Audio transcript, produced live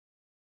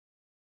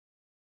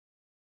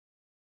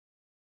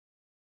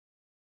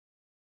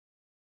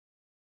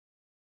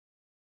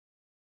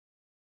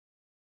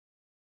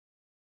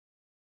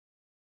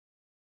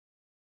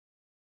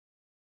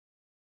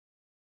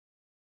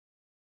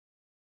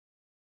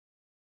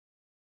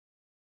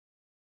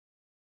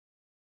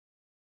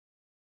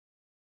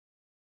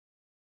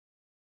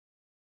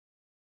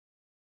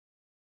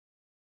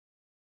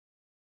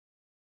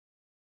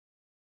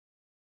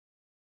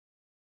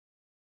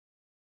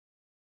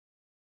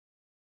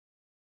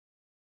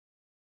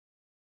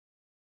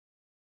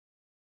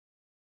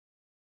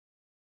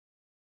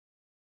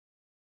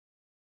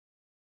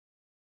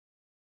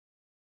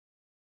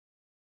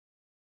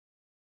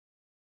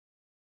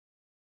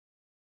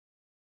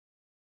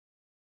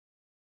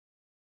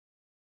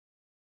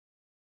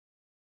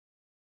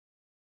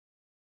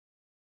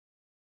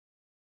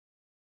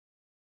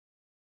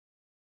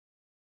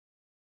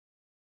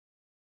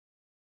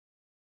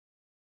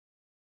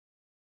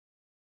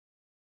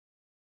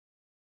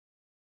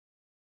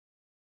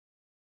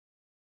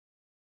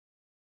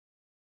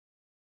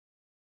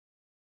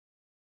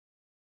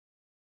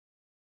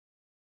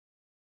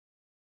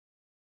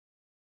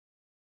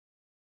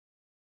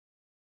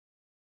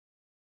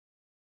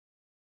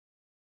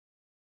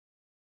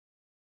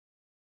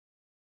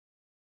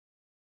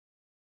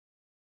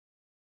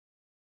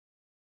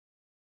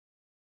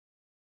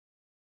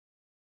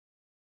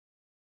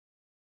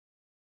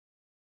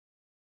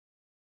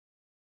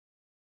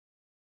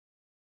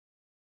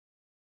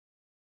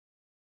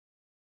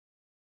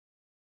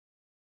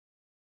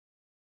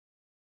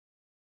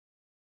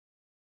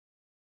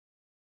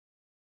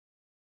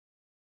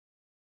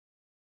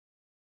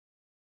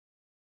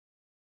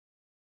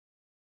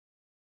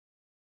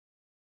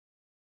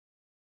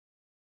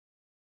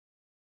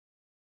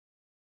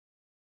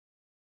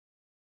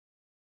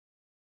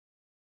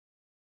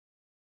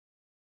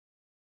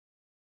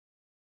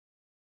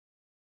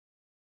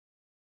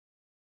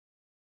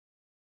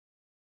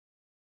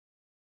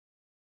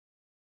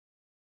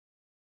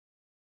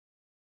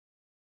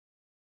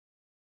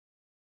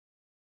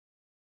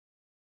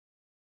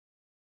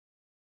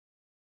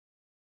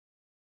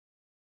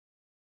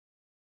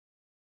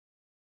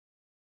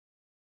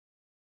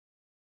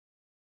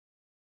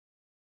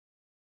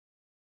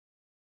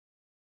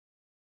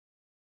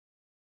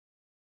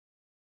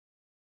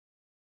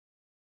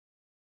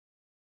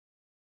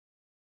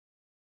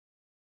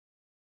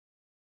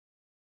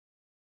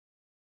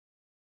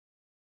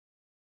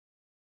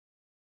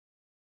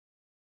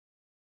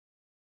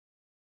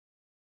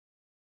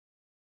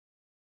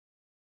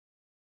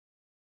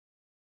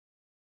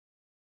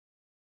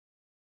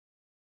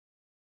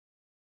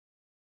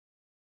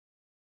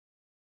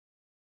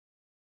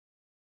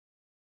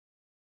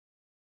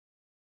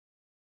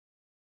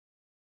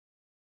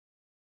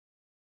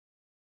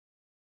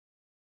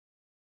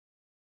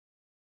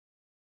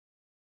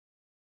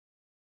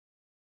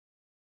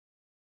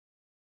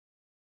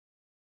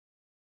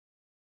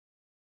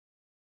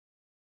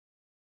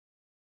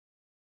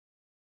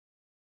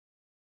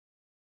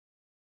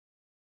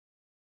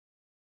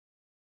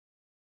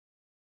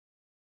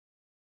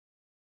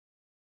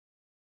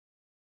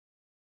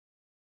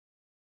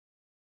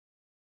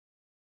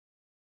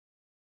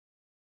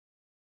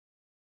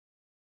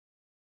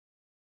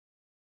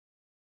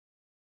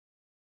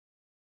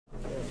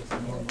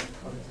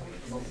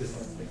Should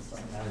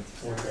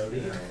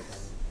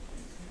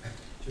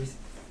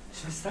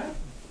we start?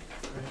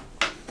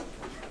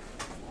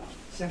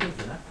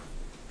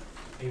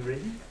 Are you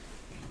ready?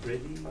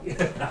 Ready?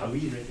 Are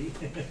we ready?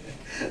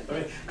 All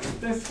right.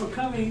 Thanks for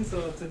coming.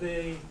 So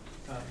today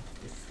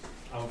it's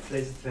our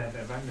pleasure to have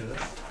Evangelos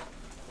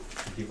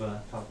to give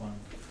a talk on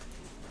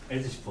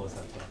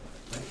Erdős-Pósa,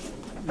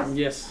 right?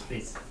 Yes.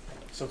 Please.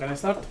 So can I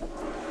start?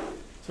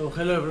 So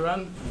hello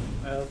everyone.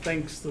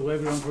 Thanks to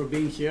everyone for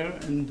being here,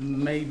 and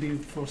maybe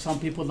for some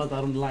people that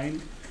are online.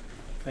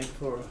 Thanks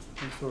for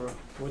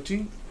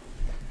watching.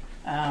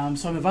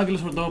 So I'm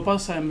Evangelos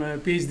Protopapas. I'm a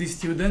PhD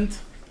student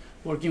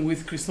working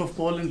with Christophe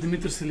Paul and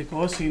Dimitris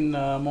Silikos in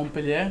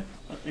Montpellier,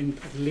 in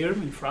Lire,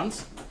 in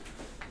France.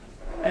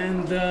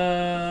 And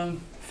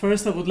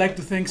first I would like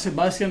to thank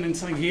Sebastian and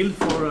Sangil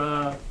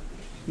for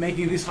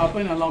making this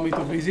happen, allow me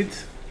to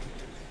visit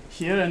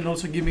here, and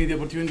also give me the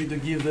opportunity to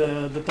give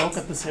the talk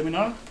at the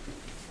seminar.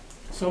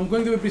 So I'm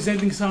going to be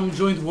presenting some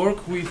joint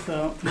work with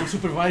my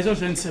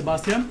supervisors and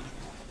Sebastian,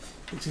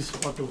 which is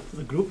part of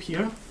the group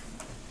here.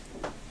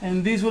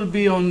 And this will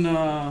be on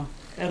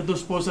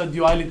Erdős-Pósa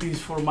Dualities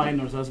for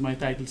minors, as my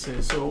title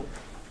says. So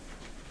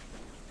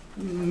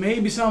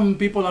maybe some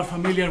people are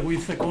familiar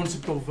with the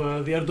concept of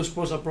the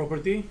Erdős-Pósa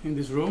property in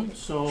this room.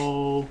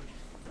 So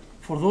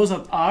for those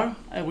that are,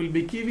 I will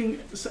be giving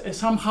a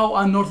somehow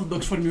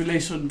unorthodox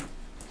formulation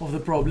of the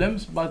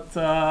problems, but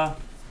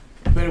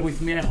bear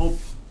with me. I hope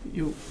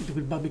it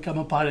will become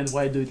apparent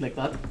why I do it like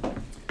that.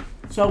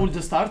 So I will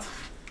just start.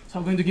 So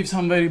I'm going to give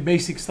some very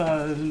basic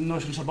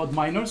notions about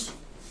minors.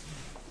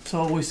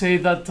 So we say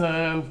that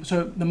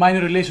so the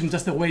minor relation is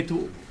just a way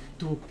to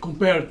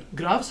compare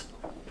graphs.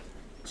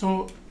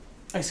 So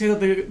I say that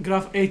the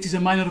graph H is a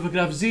minor of a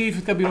graph Z if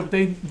it can be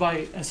obtained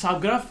by a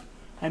subgraph.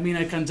 I mean,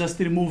 I can just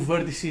remove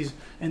vertices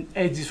and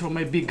edges from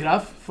my big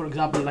graph. For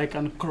example, I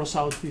can cross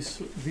out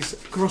this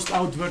crossed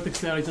out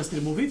vertex there, I just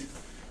remove it.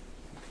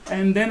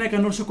 And then I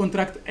can also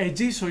contract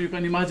edges. So you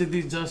can imagine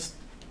this just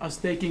as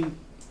taking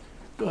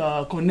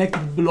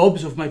connected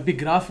blobs of my big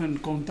graph and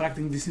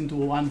contracting this into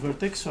one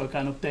vertex. So I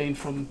can obtain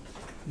from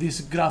this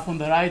graph on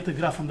the right a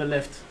graph on the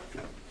left,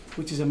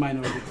 which is a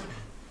minor of it.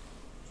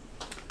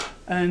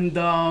 And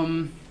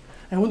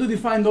I want to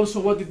define also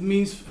what it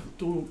means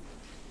to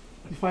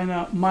define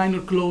a minor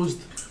closed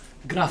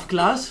graph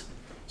class.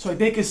 So I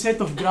take a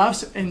set of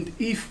graphs, and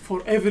if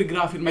for every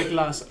graph in my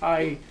class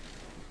I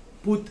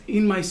put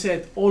in my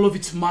set all of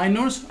its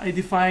minors, I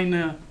define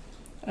a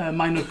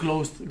minor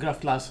closed graph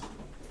class.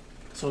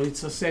 So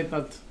it's a set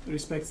that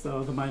respects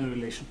the minor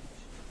relation.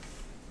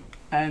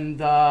 And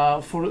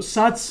for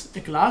such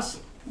a class,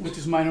 which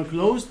is minor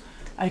closed,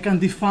 I can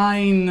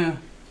define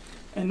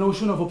a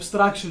notion of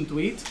obstruction to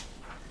it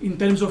in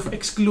terms of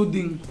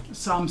excluding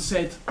some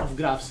set of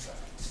graphs.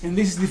 And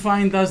this is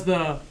defined as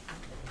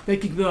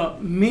taking the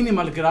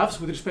minimal graphs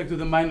with respect to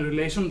the minor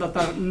relation that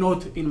are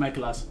not in my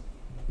class.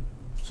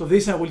 So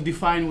this I will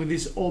define with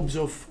this obs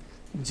of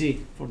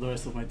G for the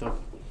rest of my talk.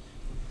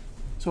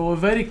 So a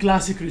very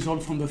classic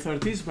result from the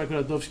 30s by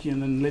Grotowski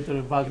and then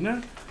later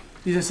Wagner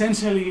is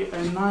essentially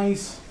a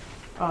nice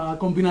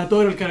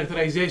combinatorial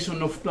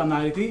characterization of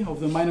planarity, of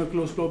the minor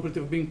closed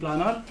property of being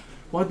planar.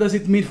 What does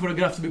it mean for a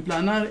graph to be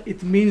planar?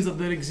 It means that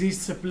there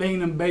exists a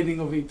plane embedding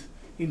of it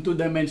in 2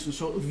 dimensions.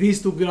 So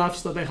these 2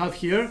 graphs that I have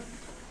here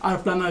are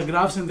planar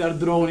graphs, and they are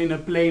drawn in a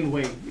plane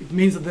way. It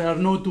means that there are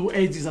no 2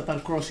 edges that are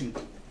crossing.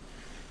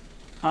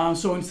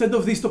 So instead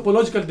of this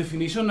topological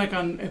definition, I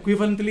can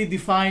equivalently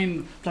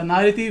define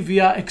planarity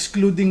via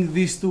excluding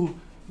these 2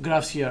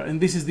 graphs here.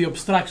 And this is the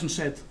obstruction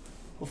set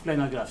of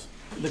planar graphs.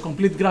 The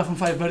complete graph on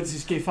 5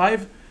 vertices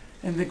K5,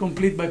 and the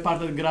complete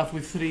bipartite graph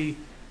with 3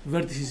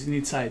 vertices in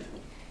each side.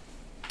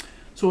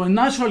 So a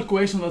natural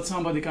question that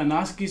somebody can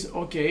ask is,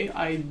 okay,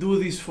 I do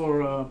this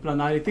for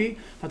planarity,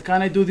 but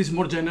can I do this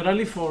more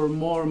generally for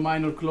more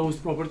minor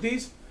closed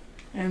properties?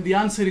 And the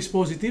answer is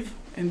positive.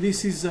 And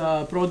this is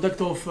a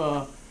product of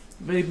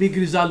very big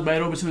result by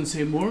Robertson and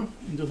Seymour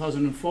in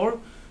 2004,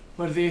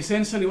 where they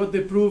essentially what they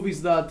prove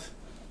is that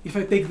if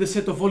I take the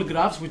set of all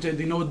graphs, which I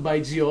denote by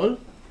G-all,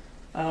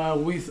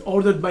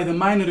 ordered by the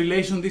minor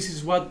relation, this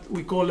is what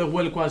we call a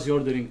well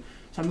quasi-ordering.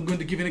 So I'm going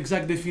to give an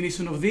exact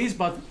definition of this,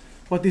 but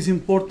what is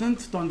important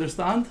to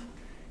understand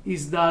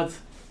is that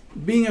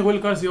being a well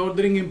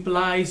quasi-ordering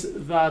implies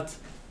that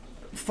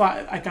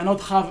I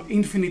cannot have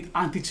infinite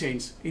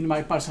anti-chains in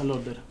my partial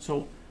order.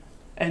 So,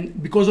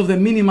 and because of the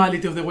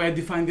minimality of the way I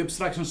define the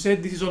obstruction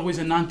set, this is always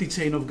an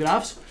anti-chain of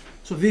graphs.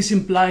 So this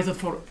implies that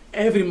for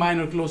every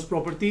minor closed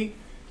property,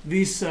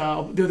 the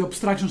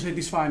obstruction set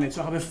is finite.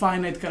 So I have a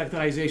finite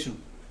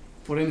characterization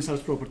for any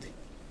such property.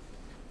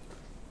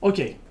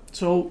 Okay,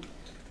 so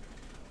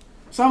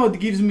somebody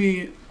gives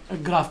me a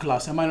graph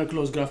class, a minor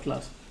closed graph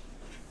class.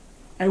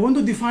 I want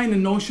to define a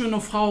notion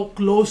of how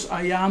close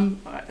I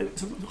am,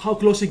 how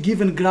close a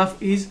given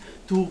graph is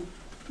to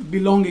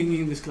belonging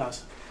in this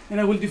class. And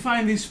I will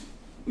define this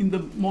in the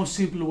most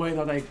simple way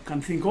that I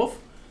can think of.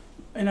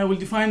 And I will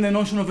define the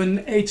notion of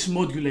an H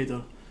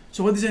modulator.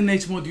 So what is an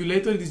H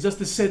modulator? It is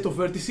just a set of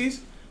vertices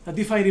that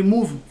if I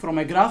remove from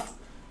a graph,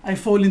 I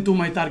fall into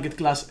my target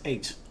class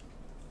H.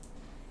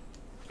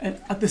 And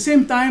at the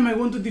same time, I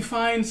want to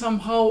define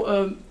somehow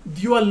a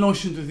dual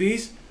notion to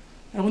this.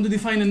 I want to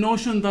define a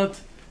notion that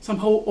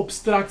somehow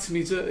obstructs me.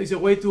 It's a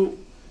way to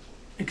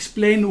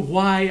explain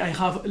why I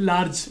have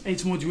large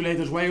H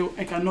modulators, why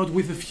I cannot,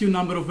 with a few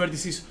number of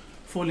vertices,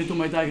 fall into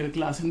my target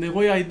class. And the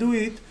way I do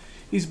it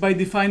is by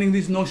defining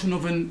this notion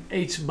of an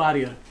H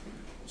barrier.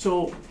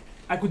 So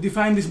I could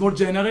define this more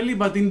generally,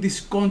 but in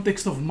this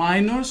context of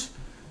minors,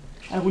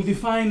 I will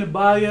define a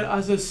barrier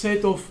as a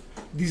set of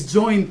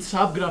disjoint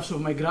subgraphs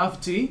of my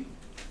graph G,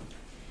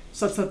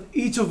 such that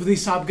each of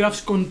these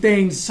subgraphs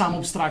contains some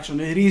obstruction,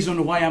 a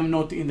reason why I'm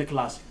not in the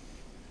class.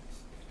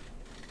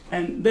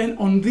 And then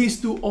on these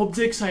two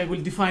objects, I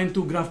will define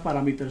two graph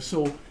parameters.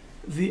 So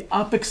the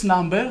apex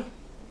number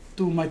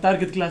to my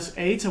target class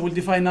H, I will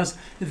define as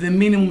the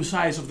minimum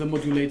size of the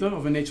modulator,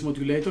 of an H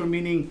modulator,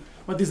 meaning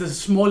what is the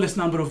smallest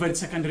number of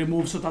vertices I can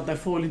remove so that I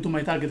fall into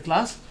my target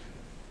class.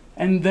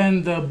 And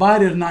then the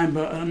barrier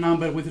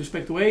number with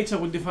respect to H, I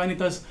will define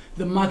it as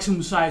the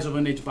maximum size of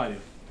an H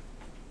barrier.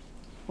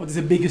 What is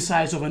the biggest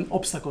size of an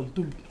obstacle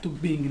to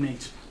being in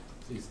H?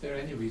 So is there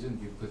any reason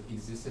you put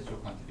existential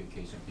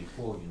quantification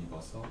before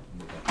universal in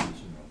the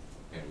definition of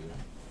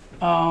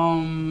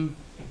barrier?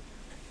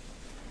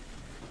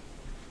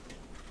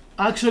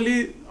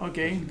 Actually,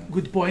 okay,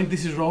 good point.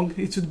 This is wrong.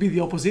 It should be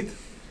the opposite.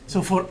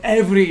 So for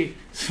every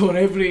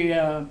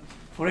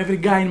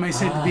guy in my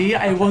set B,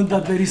 I want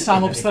that there is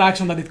some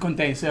abstraction that it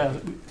contains. Yeah.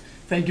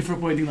 Thank you for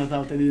pointing that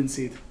out. I didn't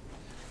see it.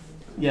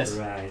 Yes.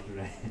 Right.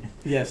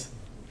 Yes.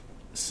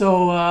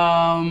 So,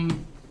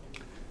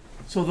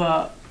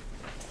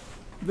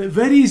 the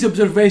very easy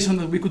observation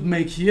that we could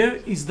make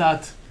here is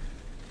that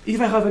if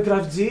I have a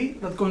graph G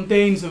that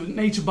contains an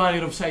H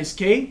barrier of size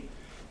K,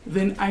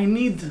 then I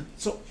need,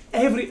 so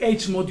every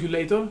H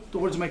modulator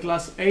towards my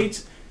class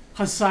H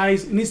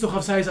needs to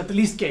have size at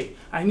least K.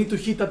 I need to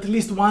hit at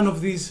least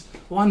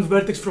one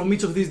vertex from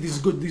each of these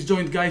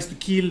disjoint guys to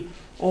kill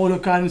all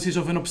occurrences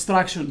of an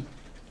obstruction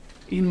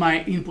in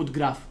my input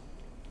graph.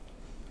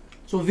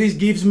 So this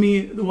gives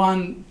me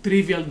one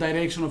trivial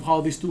direction of how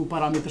these two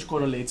parameters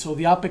correlate. So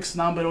the apex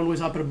number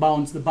always upper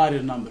bounds the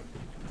barrier number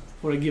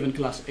for a given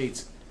class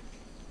H.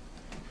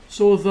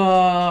 So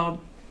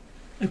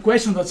a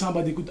question that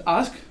somebody could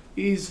ask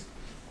is,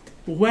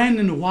 when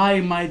and why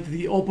might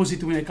the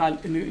opposite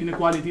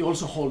inequality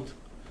also hold?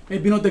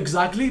 Maybe not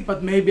exactly,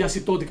 but maybe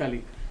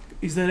asymptotically.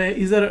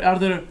 Are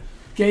there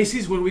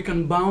cases where we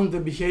can bound the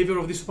behavior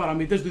of these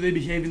parameters? Do they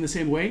behave in the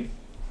same way?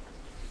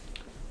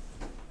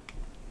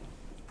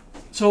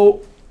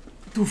 So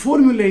to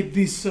formulate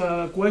this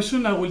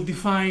question, I will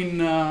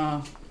define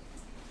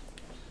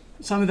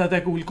something that I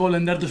will call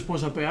an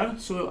Erdős-Pósa pair.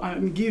 So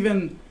I'm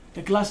given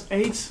a class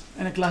H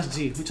and a class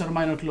G, which are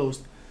minor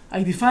closed.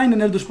 I define an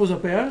Erdős-Pósa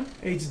pair,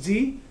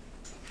 HG,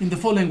 in the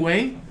following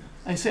way.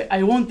 I say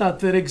I want that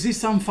there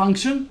exists some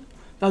function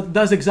that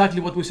does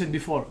exactly what we said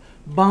before,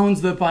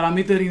 bounds the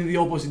parameter in the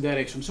opposite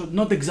direction. So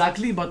not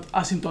exactly, but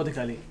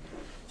asymptotically.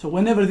 So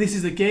whenever this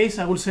is the case,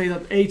 I will say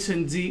that H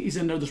and G is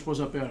an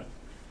Erdős-Pósa pair.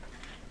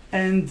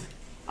 And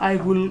I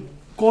will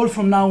call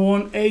from now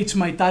on H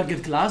my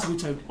target class,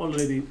 which I've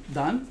already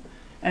done,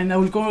 and I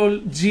will call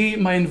G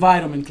my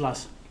environment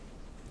class,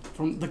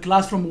 from the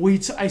class from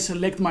which I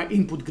select my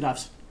input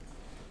graphs.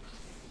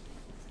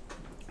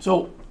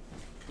 So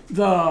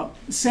the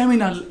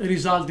seminal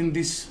result in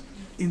this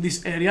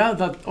area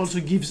that also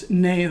gives the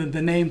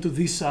name to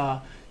this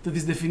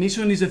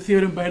definition is a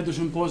theorem by Erdős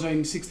and Pósa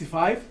in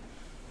 '65,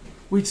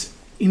 which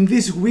in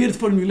this weird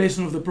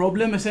formulation of the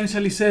problem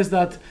essentially says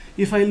that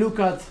if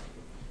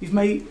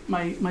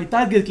my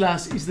target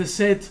class is the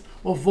set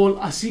of all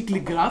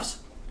acyclic graphs,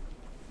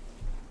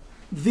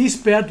 this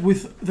paired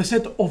with the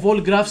set of all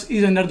graphs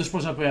is an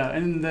Erdős-Pósa pair,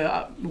 and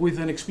with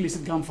an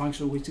explicit GAM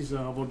function, which is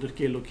of order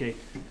K log K.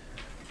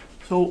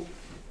 So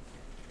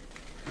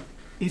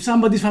if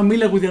somebody is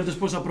familiar with the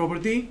Erdős-Pósa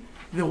property,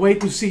 the way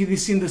to see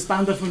this in the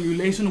standard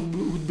formulation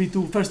would be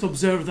to first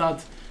observe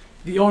that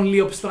the only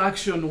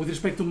obstruction with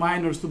respect to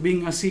minors to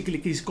being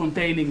acyclic is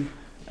containing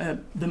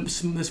the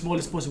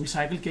smallest possible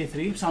cycle,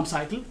 K3, some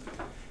cycle.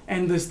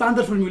 And the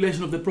standard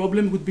formulation of the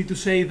problem would be to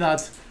say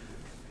that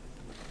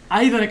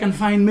either I can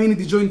find many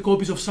disjoint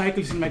copies of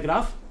cycles in my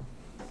graph,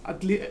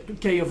 at least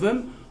K of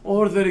them,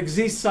 or there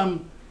exists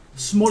some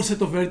small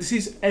set of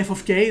vertices, f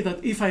of K,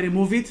 that if I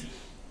remove it,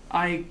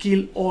 I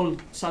kill all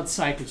such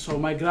cycles. So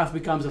my graph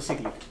becomes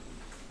acyclic.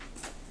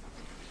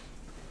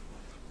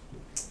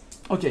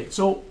 Okay,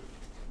 so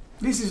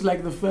this is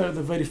like the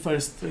very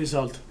first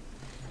result.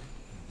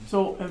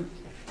 So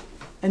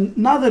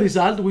another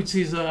result, which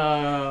is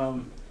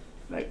another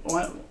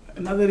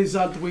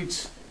result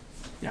which,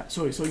 yeah,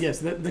 sorry. So yes,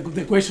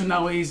 the question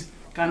now is,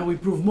 can we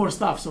prove more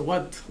stuff? So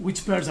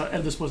which pairs are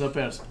Erdős-Pósa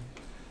pairs?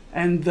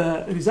 And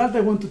the result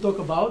I want to talk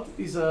about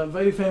is a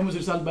very famous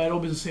result by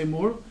Robinson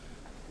Seymour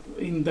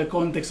in the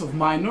context of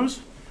minors,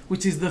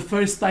 which is the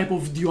first type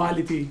of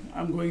duality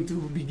I'm going to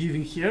be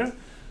giving here,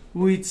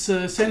 which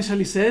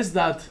essentially says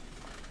that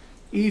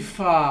if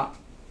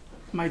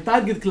my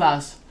target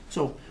class,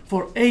 so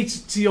for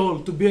HG all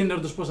to be an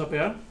Erdős-Pósa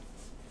pair,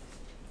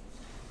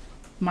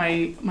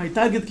 my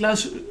target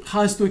class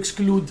has to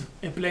exclude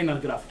a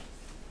planar graph.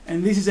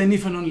 And this is an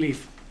if and only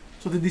if.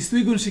 So the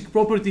distinguishing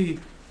property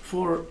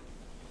for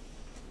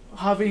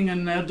having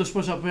an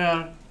Erdős-Pósa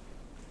pair,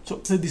 so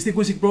the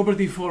distinguishing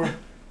property for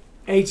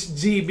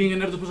HG being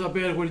an Erdős-Pósa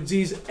pair where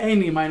G is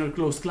any minor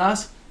closed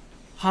class,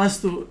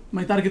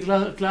 my target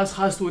class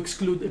has to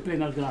exclude a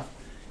planar graph.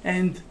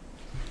 And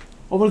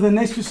over the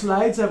next few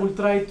slides, I will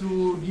try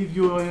to give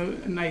you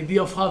an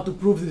idea of how to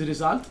prove this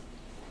result.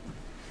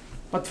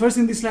 But first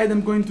in this slide,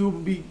 I'm going to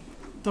be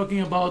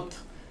talking about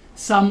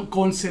some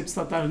concepts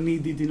that are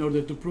needed in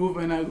order to prove,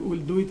 and I will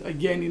do it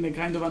again in a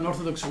kind of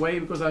unorthodox way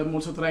because I'm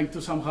also trying to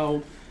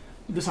somehow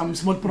do some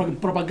small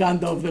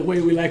propaganda of the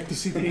way we like to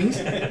see things,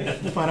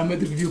 the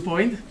parametric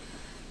viewpoint.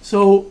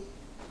 So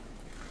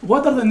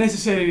what are the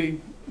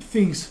necessary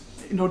things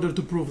in order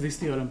to prove this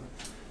theorem?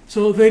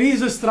 So there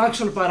is a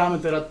structural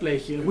parameter at play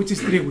here, which is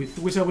tree width,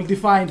 which I will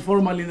define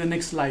formally in the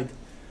next slide.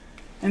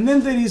 And then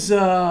there is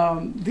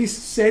this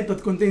set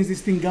that contains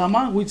this thing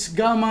gamma, which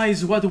gamma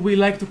is what we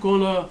like to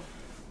call a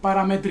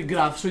parametric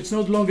graph. So it's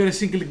no longer a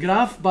single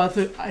graph, but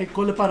I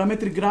call a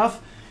parametric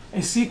graph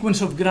a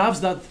sequence of graphs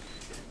that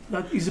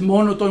is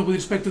monotone with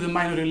respect to the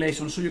minor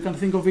relation. So you can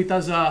think of it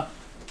as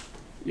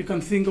you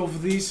can think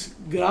of this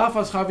graph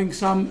as having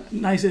some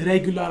nice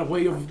regular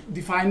way of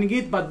defining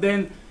it, but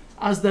then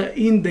as the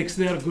index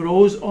there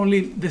grows, only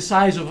the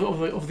size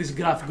of this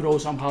graph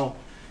grows somehow.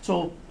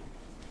 So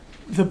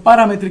the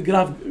parametric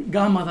graph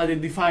gamma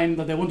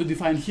that I want to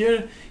define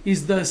here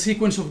is the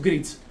sequence of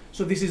grids.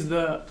 So this is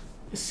the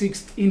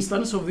sixth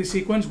instance of this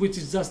sequence, which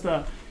is just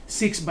a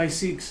 6 by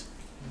 6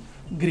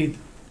 grid.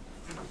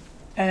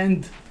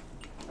 And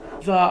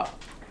the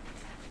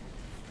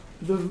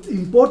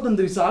important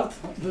result,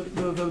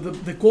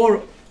 the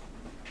core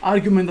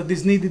argument that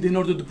is needed in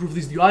order to prove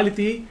this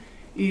duality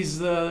is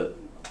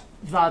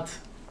that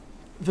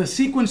the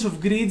sequence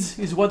of grids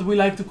is what we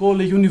like to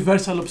call a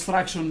universal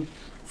obstruction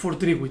for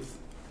tree width.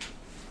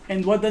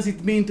 And what does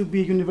it mean to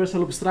be a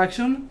universal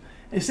obstruction?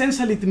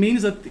 Essentially, it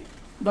means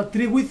that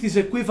tree width is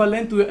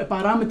equivalent to a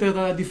parameter that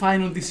I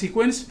define on this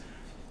sequence,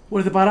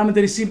 where the parameter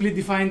is simply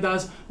defined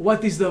as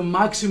what is the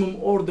maximum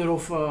order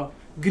of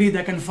grid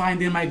I can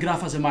find in my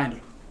graph as a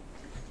minor.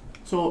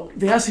 So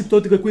the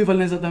asymptotic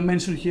equivalence that I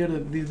mentioned here,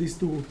 these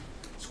two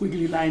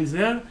squiggly lines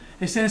there,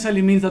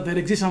 essentially means that there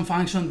exists some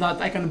function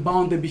that I can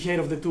bound the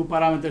behavior of the two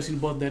parameters in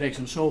both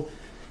directions. So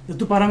the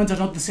two parameters are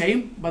not the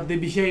same, but they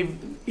behave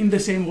in the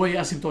same way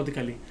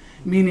asymptotically,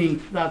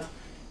 meaning that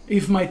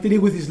if my tree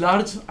width is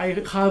large,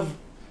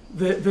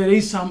 there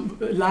is some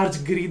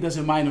large grid as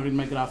a minor in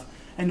my graph,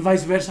 and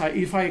vice versa.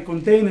 If I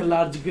contain a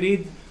large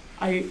grid,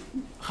 I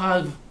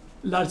have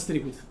large tree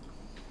width.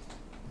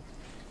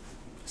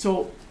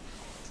 So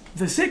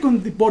the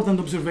second important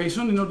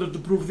observation in order to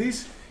prove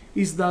this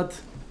is that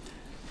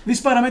this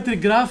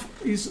parametric graph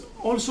is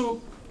also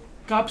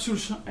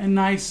captures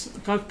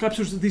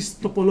this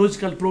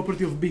topological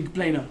property of being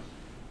planar.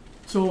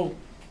 So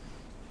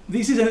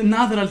this is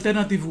another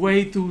alternative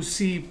way to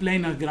see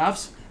planar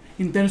graphs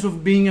in terms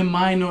of being a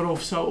minor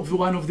of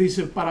one of these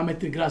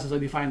parametric graphs as I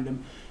define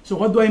them. So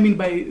what do I mean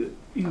by,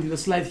 in the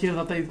slide here,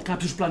 that it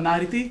captures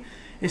planarity?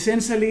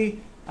 Essentially,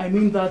 I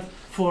mean that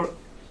for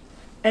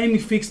any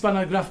fixed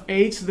planar graph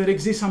H, there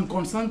exists some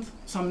constant,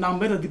 some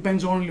number that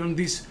depends only on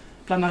this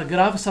planar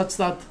graph, such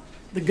that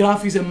the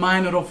graph is a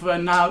minor of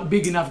a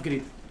big enough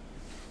grid.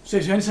 So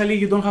essentially,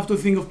 you don't have to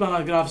think of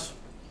planar graphs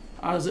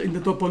as in the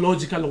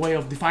topological way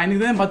of defining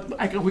them, but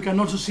we can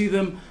also see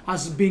them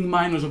as being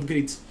minors of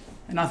grids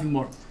and nothing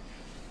more.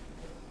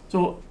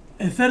 So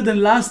a third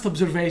and last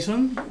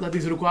observation that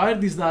is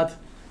required is that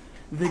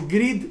the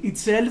grid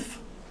itself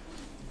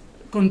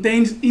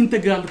contains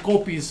integral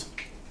copies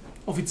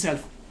of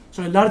itself.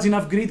 So a large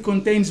enough grid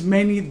contains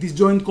many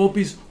disjoint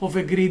copies of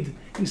a grid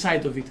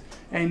inside of it.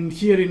 And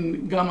here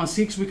in gamma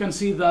 6, we can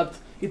see that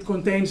it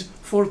contains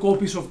 4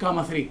 copies of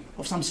gamma 3,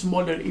 of some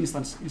smaller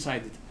instance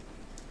inside it.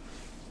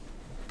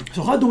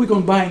 So how do we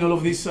combine all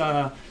of these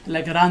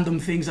like random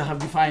things I have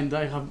defined,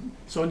 I have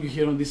shown you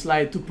here on this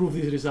slide to prove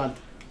this result?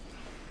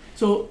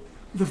 So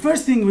the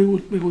first thing we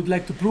would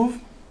like to prove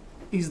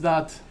is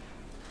that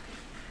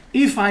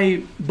if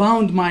I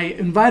bound my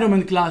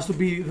environment class to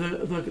be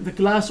the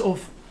class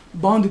of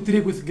bounded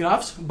tree width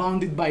graphs,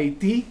 bounded by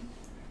T,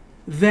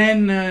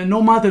 then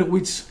no matter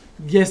which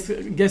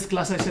guest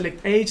class I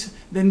select H,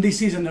 then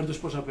this is an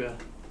Erdős-Pósa pair.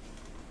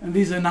 And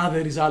this is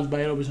another result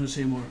by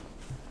Robinson-Seymour.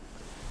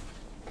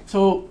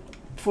 So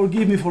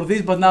forgive me for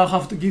this, but now I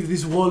have to give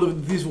this wall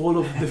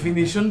of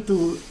definition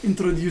to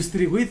introduce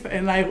tree width,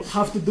 and I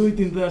have to do it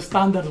in the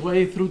standard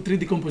way through tree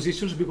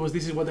decompositions, because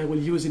this is what I will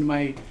use in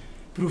my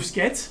proof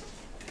sketch.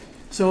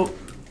 So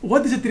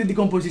what is a tree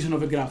decomposition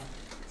of a graph?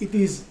 It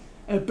is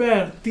a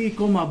pair T,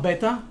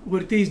 beta,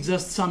 where T is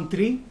just some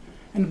tree,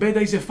 and beta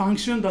is a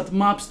function that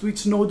maps to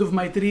each node of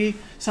my tree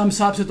some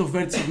subset of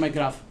vertices of my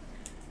graph.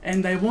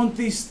 And I want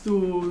this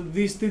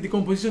tree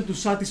decomposition to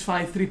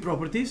satisfy 3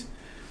 properties.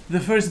 The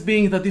first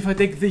being that if I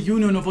take the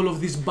union of all of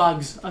these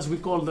bugs, as we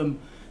call them,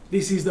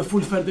 this is the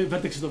full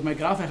vertex of my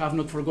graph. I have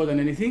not forgotten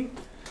anything.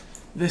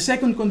 The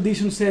second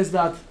condition says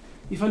that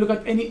if I look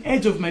at any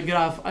edge of my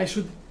graph, I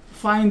should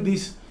find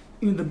this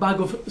in the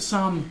bag of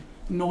some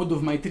node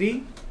of my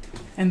tree.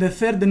 And the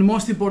third and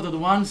most important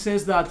one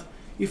says that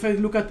if I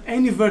look at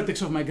any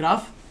vertex of my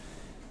graph,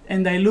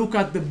 and I look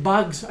at the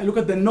bags, I look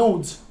at the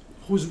nodes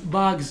whose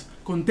bags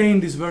contain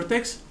this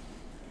vertex,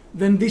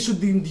 then this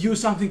should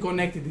induce something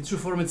connected. It should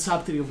form a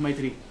subtree of my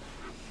tree.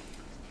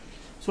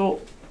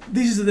 So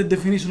this is the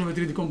definition of a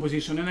tree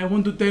decomposition, and I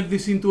want to turn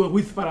this into a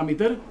width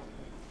parameter.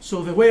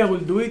 So the way I will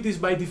do it is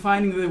by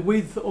defining the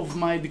width of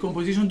my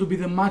decomposition to be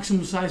the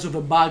maximum size of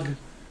a bag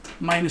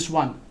minus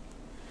 1.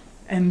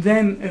 And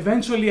then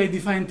eventually I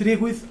define tree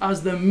width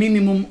as the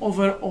minimum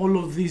over all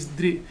of these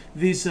the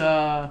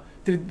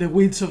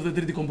widths of the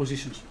tree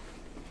decompositions.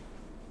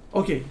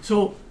 Okay,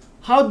 so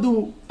how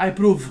do I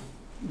prove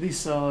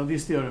this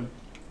theorem?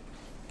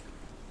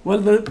 Well,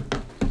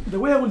 the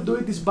way I will do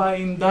it is by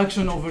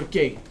induction over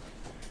k.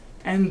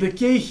 And the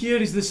k here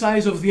is the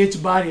size of the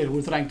H barrier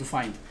we're trying to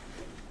find.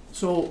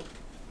 So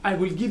I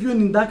will give you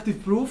an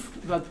inductive proof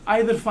that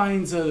either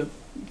finds a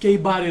k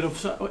barrier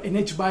an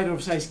H barrier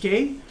of size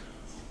k,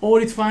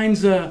 or it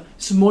finds a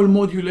small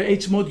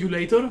H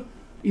modulator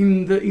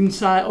in the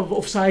inside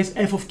of size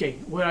f of k,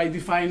 where I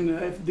define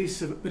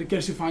this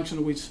recursive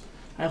function, which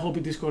I hope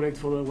it is correct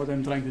for what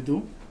I'm trying to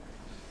do.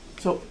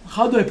 So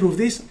how do I prove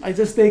this? I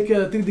just take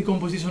a tree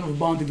decomposition of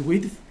bounded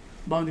width,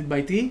 bounded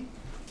by t,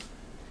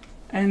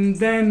 and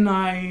then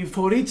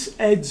for each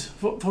edge,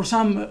 for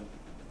some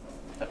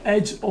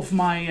edge of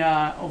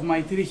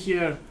my tree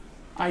here,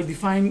 I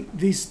define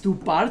these two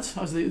parts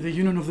as the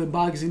union of the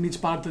bags in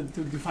each part to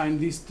define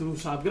these two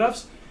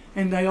subgraphs.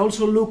 And I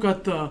also look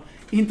at the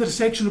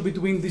intersection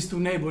between these two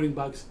neighboring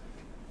bags.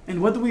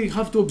 And what we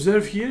have to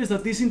observe here is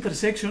that this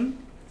intersection,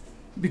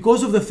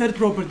 because of the third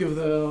property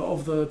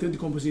of the tree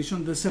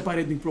decomposition, the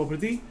separating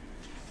property,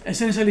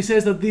 essentially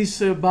says that this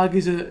bag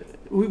is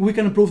we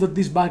can prove that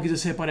this bag is a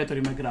separator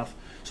in my graph.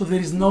 So there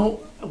is no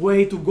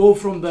way to go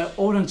from the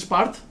orange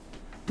part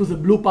to the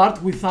blue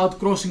part without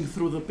crossing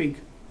through the pink.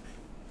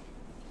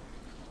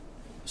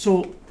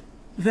 So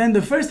then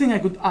the first thing I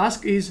could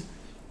ask is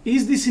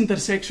this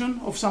intersection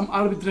of some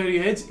arbitrary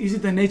edge, is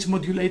it an H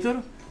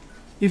modulator?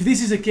 If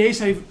this is the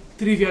case, I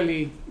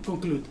trivially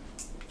conclude.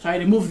 So I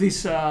remove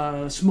this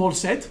small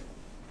set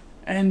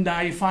and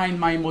I find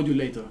my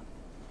modulator.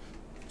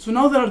 So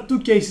now there are two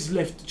cases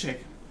left to check.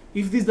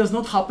 If this does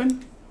not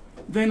happen,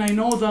 then I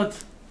know that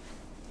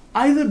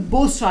either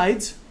both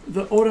sides,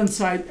 the orange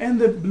side and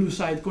the blue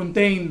side,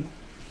 contain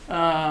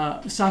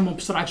some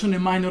obstruction, a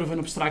minor of an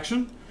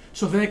obstruction.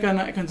 So then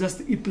I can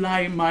just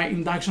apply my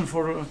induction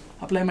for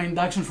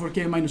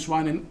k minus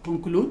 1 and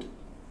conclude.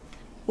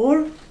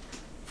 Or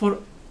for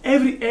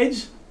every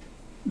edge,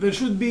 there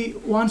should be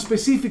one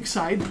specific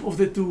side of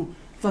the two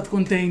that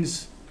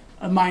contains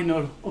a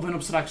minor of an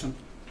obstruction.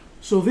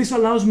 So this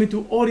allows me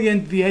to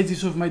orient the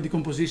edges of my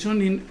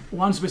decomposition in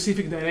one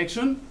specific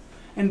direction.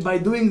 And by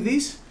doing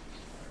this,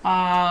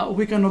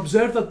 we can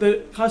observe that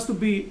there has to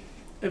be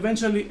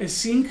eventually a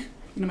sink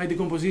in my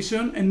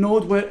decomposition, a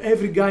node where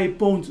every guy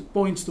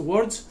points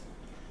towards.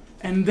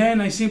 And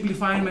then I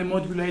simplify my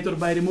modulator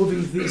by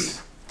removing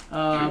this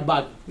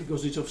bag,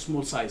 because it's of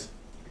small size.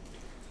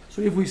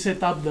 So if we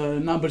set up the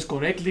numbers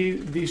correctly,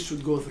 this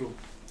should go through.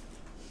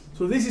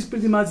 So this is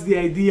pretty much the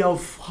idea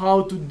of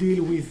how to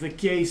deal with the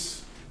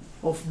case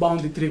of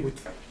bounded tree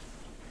width.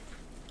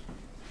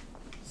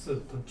 So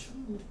don't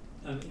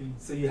you,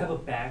 so you have a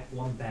bag,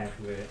 one bag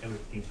where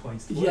everything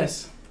points towards?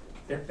 Yes.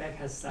 That bag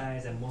has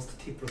size at most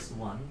t plus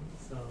 1,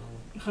 so...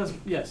 It has,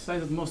 yes,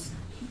 size at most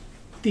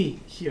t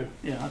here.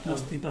 Yeah, at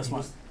most t plus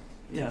 1.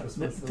 Yeah,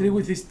 the tree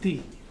width is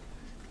t.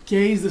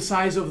 K is the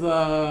size of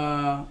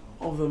the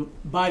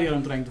barrier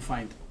I'm trying to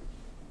find.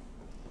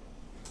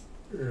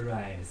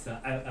 Right, so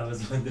I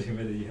was wondering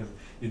whether you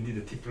need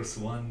a t plus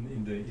 1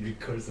 in the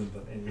recursion,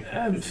 but anyway.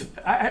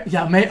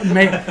 Yeah,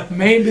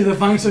 maybe the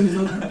function is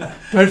not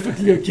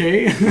perfectly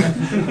okay.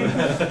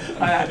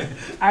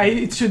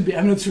 It should be,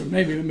 I'm not sure,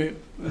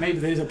 maybe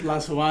there is a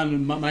plus 1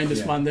 and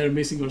minus 1 there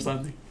missing or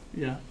something.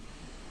 Yeah.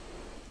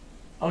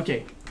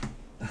 Okay.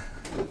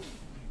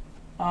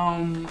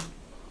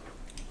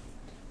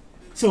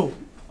 So,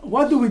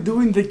 what do we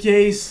do in the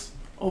case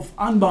of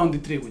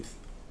unbounded tree width?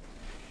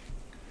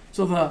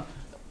 So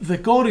the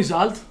core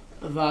result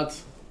that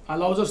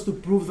allows us to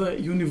prove the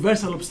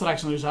universal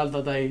obstruction result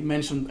that I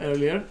mentioned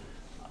earlier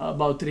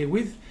about tree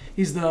width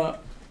is the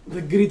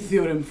grid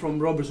theorem from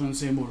Robertson and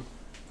Seymour.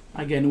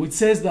 Again, which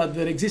says that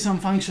there exists some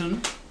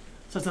function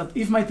such that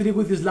if my tree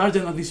width is larger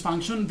than this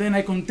function, then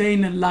I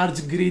contain a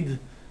large grid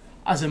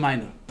as a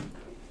minor.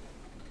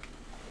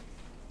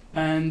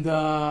 And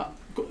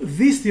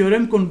this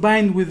theorem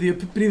combined with the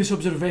previous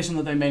observation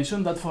that I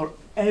mentioned, that for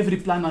every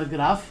planar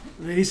graph,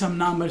 there is some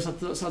number such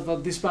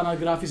that this planar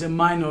graph is a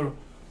minor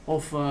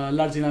of a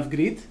large enough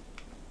grid.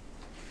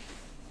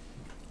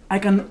 I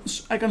can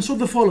show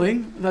the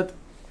following, that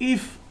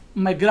if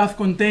my graph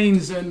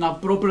contains an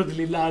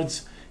appropriately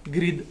large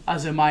grid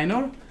as a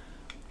minor,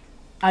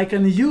 I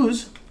can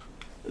use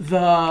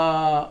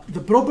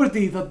the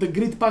property that the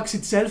grid packs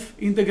itself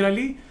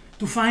integrally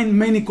to find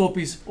many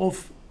copies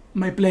of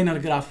my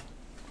planar graph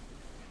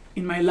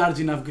in my large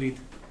enough grid.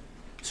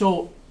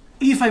 So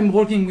if I'm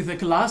working with a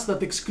class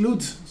that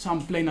excludes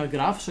some planar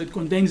graph, so it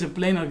contains a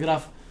planar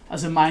graph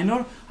as a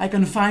minor, I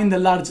can find a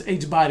large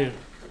H barrier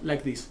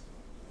like this.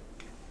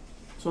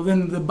 So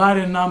then the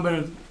barrier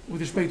number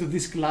with respect to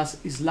this class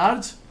is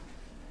large,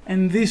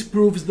 and this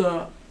proves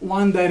the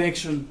one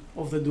direction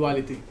of the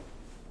duality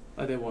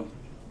that I want.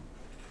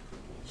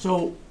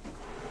 So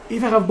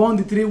if I have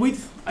bounded tree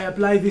width, I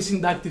apply this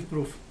inductive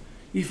proof.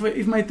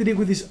 If my tree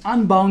width is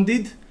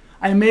unbounded,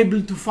 I'm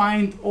able to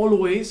find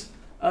always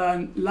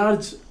a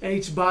large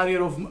H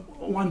barrier of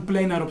one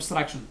planar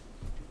obstruction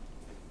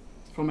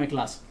from my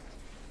class.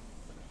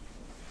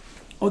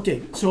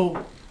 Okay,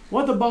 so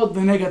what about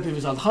the negative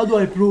result? How do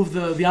I prove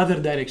the other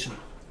direction?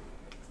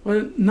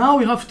 Well, now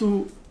we have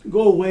to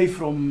go away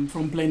from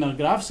planar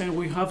graphs, and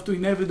we have to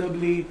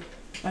inevitably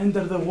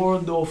enter the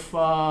world of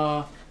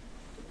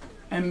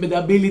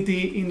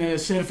embeddability in a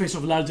surface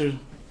of larger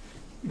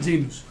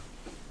genus.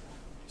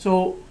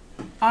 So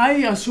I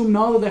assume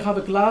now that I have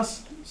a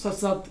class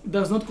such that it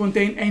does not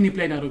contain any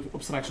planar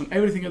obstruction.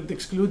 Everything that it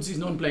excludes is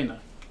non-planar.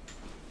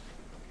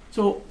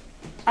 So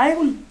I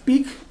will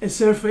pick a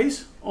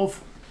surface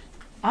of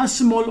as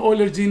small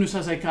Euler genus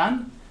as I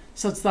can,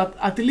 such that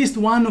at least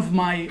one of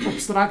my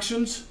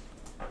obstructions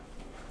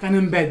can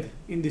embed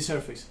in this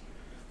surface.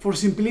 For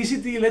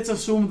simplicity, let's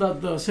assume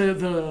that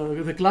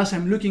the class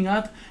I'm looking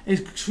at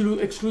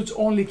excludes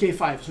only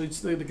K5, so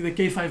it's the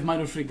K5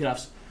 minor free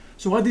graphs.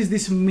 So what is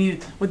this mean?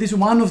 What is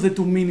one of the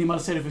two minimal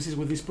surfaces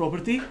with this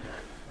property?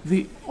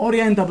 The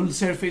orientable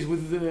surface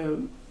with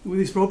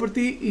this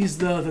property is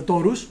the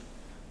torus,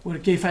 where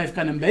K5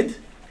 can embed.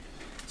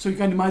 So you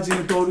can imagine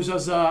a torus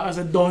as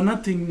a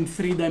donut in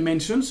 3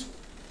 dimensions.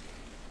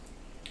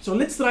 So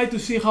let's try to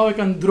see how I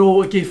can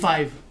draw a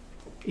K5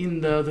 in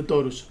the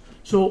torus.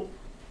 So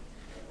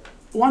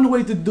one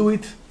way to do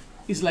it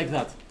is like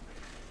that.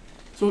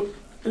 So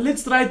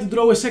let's try to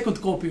draw a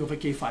second copy of a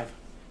K5.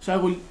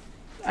 So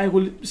I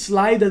will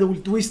slide, I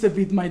will twist a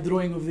bit my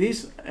drawing of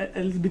this,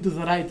 a little bit to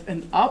the right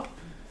and up,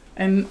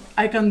 and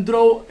I can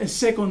draw a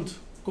second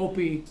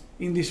copy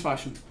in this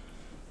fashion.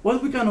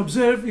 What we can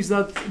observe is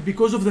that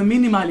because of the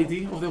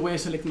minimality of the way I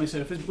select my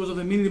surface, because of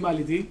the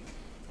minimality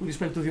with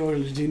respect to the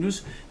Euler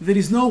genus, there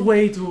is no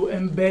way to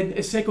embed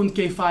a second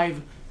K5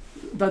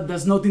 that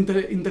does not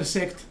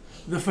intersect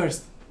the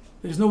first.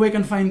 There is no way I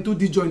can find 2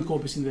 disjoint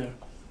copies in there.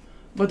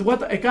 But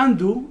what I can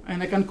do,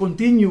 and I can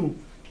continue,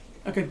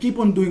 I can keep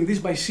on doing this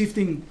by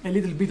shifting a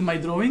little bit my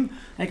drawing.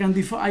 I can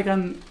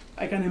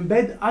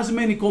embed as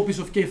many copies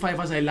of K5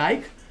 as I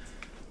like,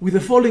 with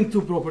the following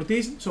 2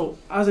 properties. So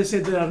as I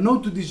said, there are no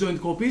 2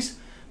 disjoint copies,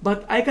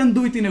 but I can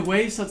do it in a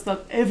way such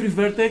that every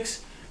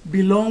vertex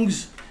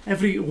belongs,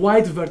 every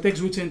white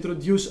vertex which I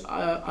introduce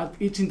at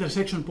each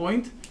intersection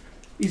point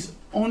is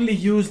only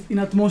used in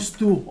at most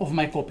 2 of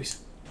my copies.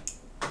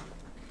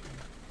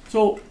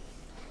 So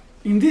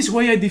in this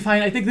way I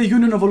take the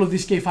union of all of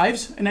these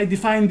K5s and I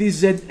define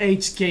this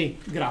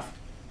ZHK graph.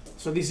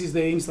 So this is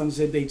the instance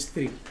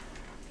ZH3.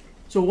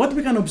 So what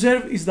we can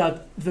observe is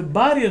that the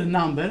barrier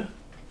number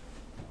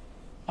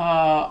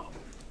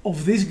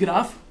of this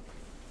graph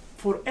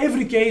for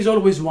every k is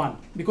always 1,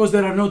 because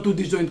there are no 2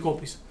 disjoint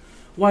copies.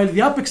 While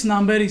the apex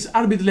number is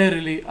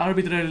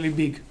arbitrarily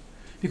big,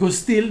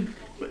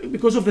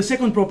 because of the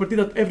second property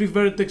that every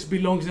vertex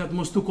belongs in at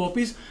most 2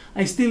 copies,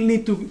 I still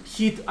need to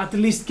hit at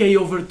least k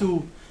over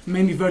 2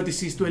 many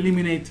vertices to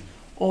eliminate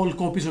all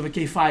copies of a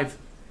K5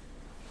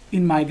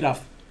 in my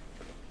graph.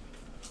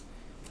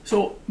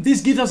 So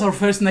this gives us our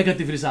first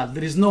negative result.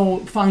 There is no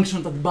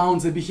function that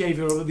bounds the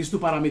behavior of these 2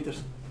 parameters.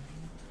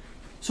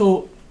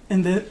 So,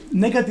 and the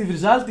negative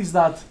result is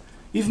that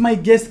if my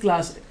guest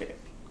class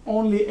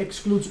only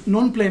excludes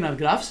non-planar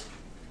graphs,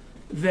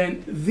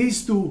 then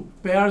these 2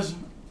 pairs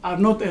are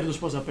not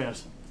Erdős-Pósa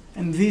pairs.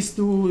 And these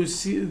two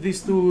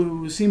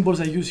symbols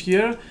I use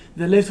here,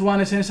 the left one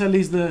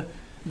essentially is the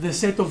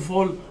set of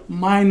all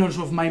minors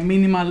of my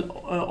minimal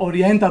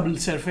orientable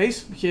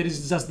surface. Here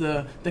is just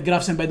the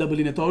graphs embeddable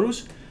in a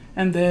torus.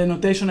 And the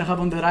notation I have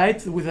on the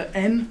right with the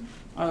n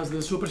as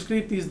the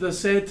superscript is the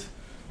set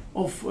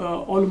of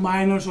all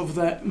minors of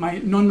my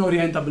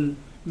non-orientable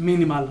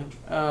minimal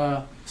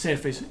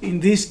surface. In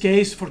this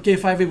case, for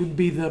K5, it would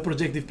be the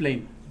projective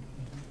plane.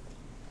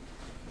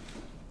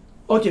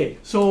 Okay,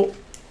 so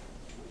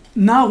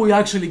now we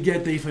actually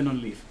get the if and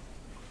only if.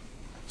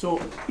 So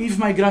if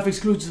my graph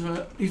excludes,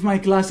 if my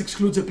class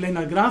excludes a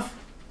planar graph,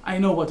 I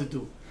know what to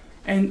do.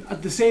 And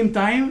at the same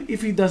time,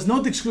 if it does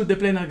not exclude the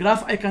planar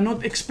graph, I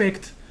cannot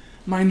expect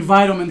my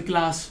environment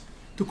class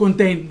to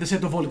contain the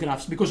set of all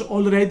graphs, because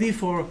already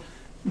for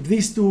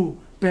these 2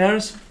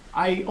 pairs,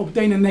 I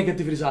obtain a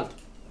negative result.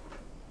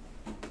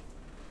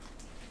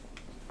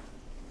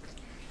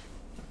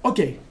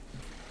 Okay,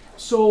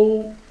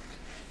 so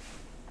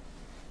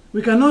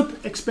we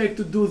cannot expect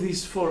to do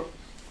this for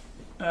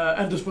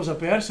Erdős-Pósa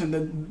pairs and the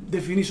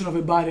definition of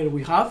a barrier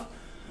we have.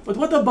 But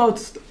what about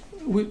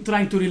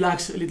trying to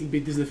relax a little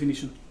bit this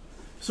definition?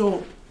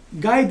 So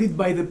guided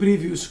by the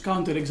previous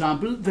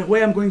counterexample, the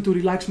way I'm going to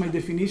relax my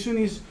definition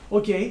is,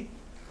 okay,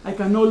 I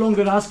can no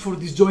longer ask for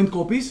disjoint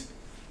copies,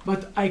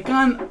 but I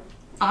can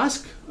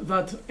ask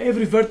that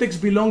every vertex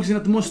belongs in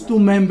at most 2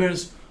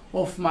 members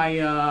of my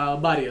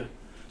barrier.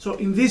 So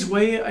in this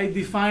way, I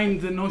define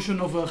the notion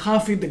of a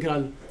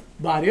half-integral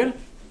barrier.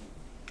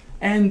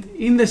 And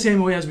in the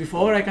same way as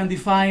before, I can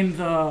define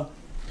the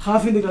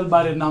half-integral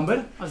barrier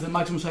number as the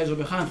maximum size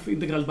of a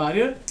half-integral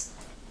barrier.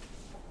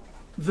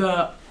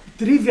 The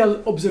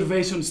trivial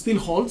observation still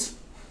holds.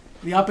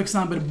 The apex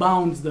number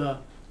bounds the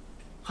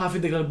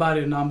half-integral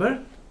barrier number.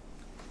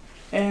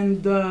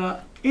 And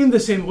in the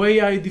same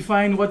way, I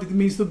define what it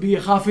means to be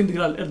a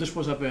half-integral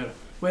Erdős-Pósa pair,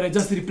 where I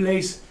just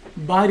replace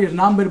barrier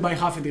number by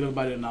half-integral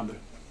barrier number.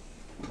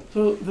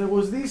 So there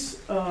was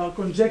this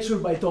conjecture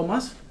by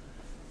Thomas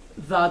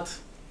that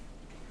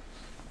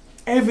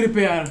every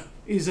pair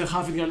is a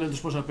half-integral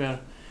Erdős-Pósa pair.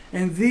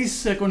 And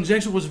this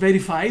conjecture was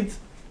verified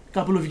a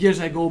couple of years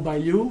ago by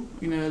Liu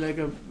in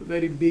a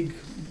very big,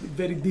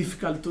 very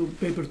difficult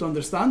paper to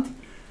understand,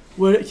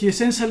 where he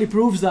essentially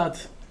proves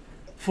that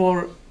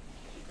for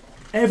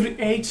every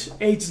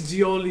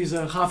HG all is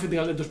a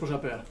half-integral Erdős-Pósa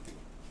pair.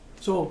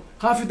 So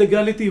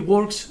half-integrality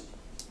works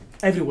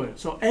everywhere.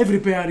 So every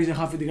pair is a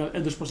half-integral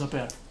Erdős-Pósa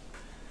pair.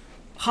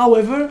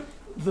 However,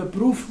 the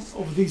proof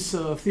of this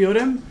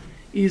theorem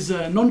is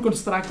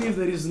non-constructive.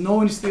 There is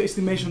no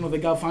estimation of the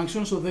gap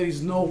function, so there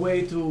is no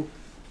way to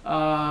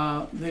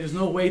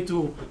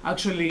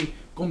actually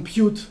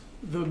compute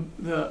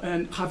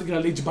the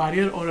half-integral H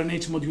barrier or an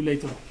H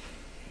modulator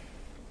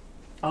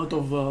out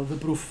of the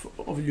proof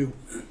of Liu.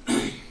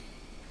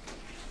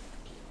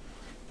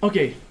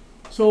 Okay,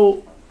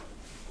 so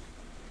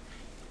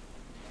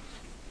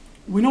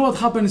we know what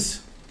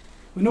happens.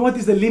 We know what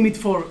is the limit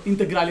for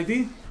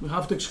integrality. We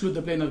have to exclude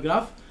the planar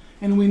graph.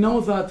 And we know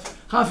that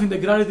half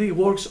integrality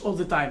works all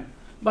the time.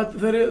 But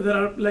there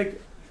are like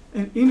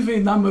an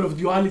infinite number of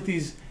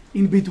dualities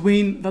in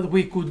between that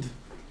we could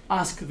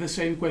ask the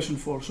same question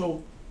for.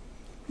 So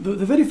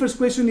the very first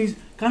question is,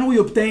 can we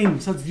obtain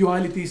such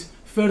dualities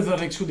further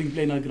excluding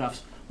planar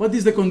graphs? What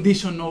is the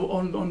condition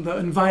on the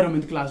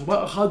environment class?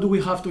 How do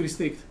we have to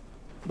restrict?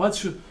 What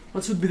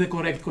should be the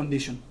correct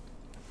condition?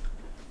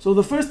 So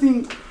the first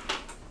thing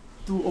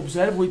to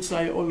observe, which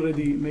I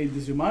already made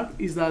this remark,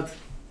 is that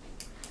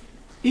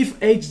if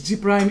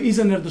Hg prime is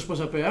an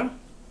Erdős-Pósa pair,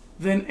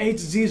 then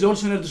Hg is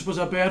also an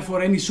Erdős-Pósa pair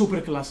for any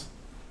superclass,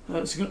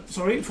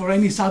 for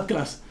any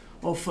subclass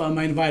of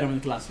my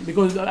environment class,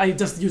 because I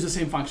just use the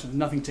same function,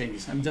 nothing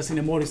changes. I'm just in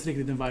a more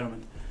restricted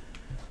environment.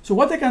 So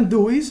what I can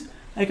do is,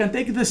 I can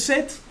take the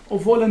set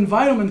of all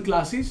environment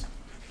classes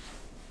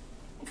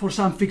for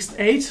some fixed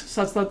H,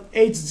 such that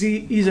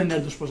Hg is an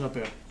Erdős-Pósa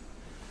pair.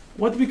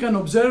 What we can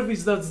observe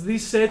is that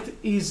this set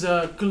is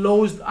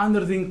closed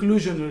under the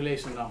inclusion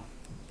relation now.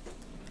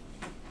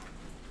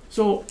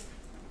 So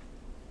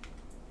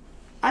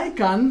I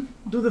can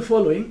do the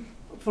following.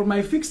 For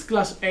my fixed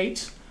class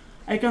H,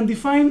 I can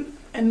define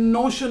a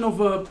notion of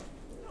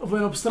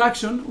an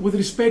obstruction with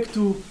respect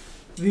to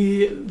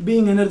the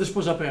being an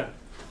Erdős-Pósa pair.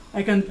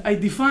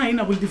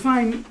 I will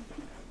define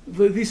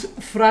this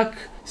frak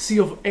C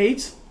of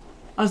H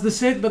as the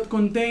set that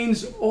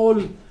contains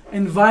all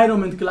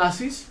environment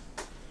classes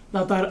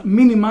that are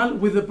minimal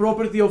with the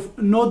property of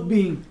not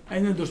being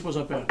an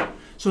Erdős-Pósa pair.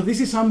 So this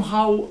is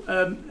somehow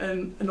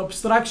an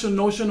obstruction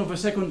notion of a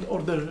second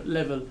order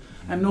level.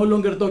 I'm no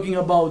longer talking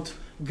about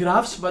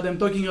graphs, but I'm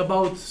talking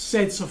about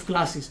sets of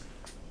classes.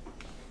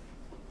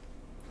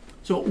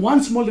 So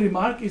one small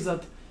remark is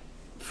that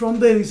from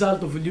the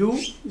result of Liu,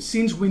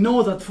 since we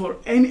know that for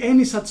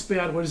any such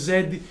pair where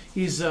Z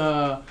is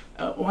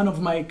one of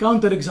my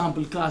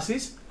counterexample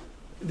classes,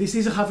 this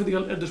is a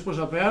half-integral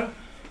Erdős-Pósa pair.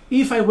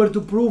 If I were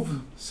to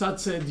prove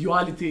such a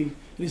duality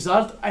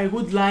result, I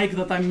would like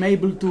that I'm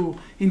able to,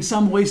 in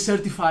some way,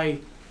 certify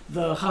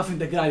the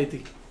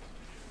half-integrality,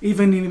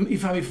 even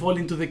if I fall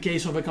into the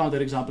case of a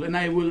counterexample. And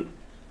I will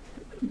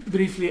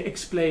briefly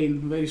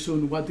explain very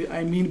soon what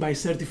I mean by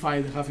certify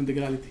the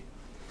half-integrality.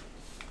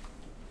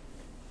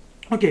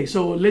 Okay,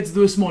 so let's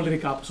do a small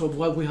recap of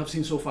what we have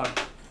seen so far.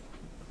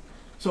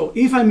 So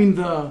if I'm in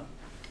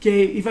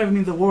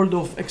the world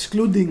of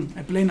excluding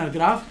a planar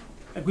graph,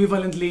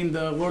 equivalently in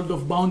the world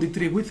of bounded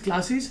tree width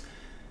classes,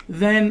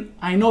 then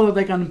I know that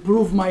I can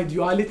prove my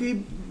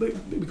duality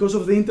because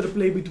of the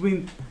interplay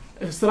between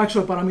a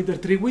structural parameter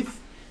tree width,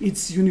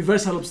 its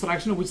universal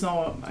obstruction, which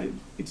now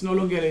it's no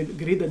longer a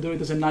grid, I do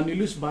it as an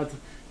annulus, but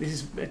this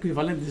is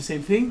equivalent, it's the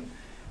same thing.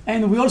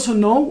 And we also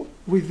know,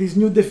 with this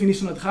new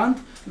definition at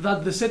hand,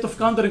 that the set of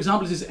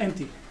counterexamples is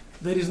empty.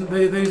 There is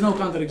no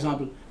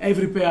counterexample.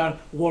 Every pair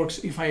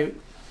works if I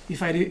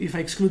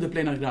exclude the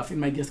planar graph in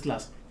my guest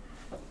class.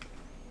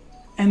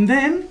 And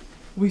then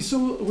we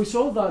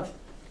saw that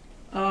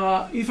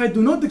if I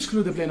do not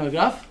exclude the planar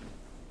graph,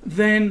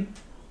 then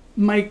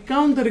my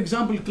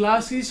counterexample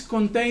classes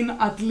contain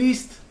at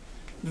least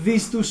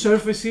these two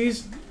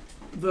surfaces,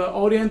 the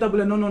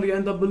orientable and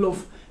non-orientable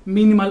of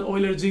minimal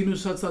Euler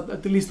genus, such that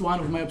at least one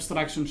of my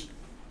abstractions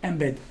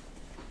embed.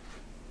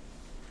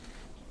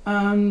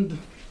 And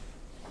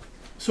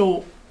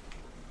So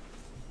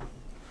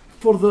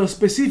for the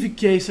specific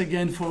case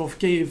again for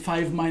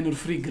K5 minor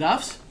free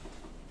graphs,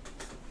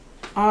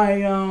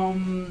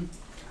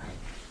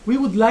 we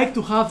would like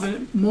to have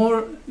a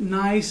more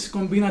nice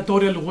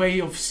combinatorial way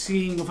of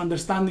seeing, of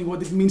understanding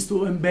what it means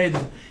to embed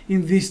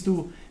in these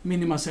two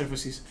minima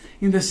surfaces.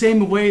 In the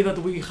same way that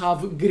we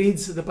have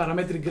grids, the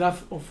parametric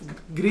graph of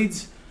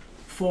grids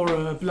for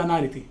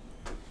planarity.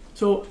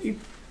 So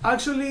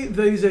actually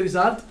there is a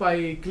result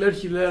by Claire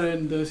Hiller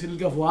and Cyril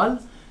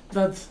Gavoal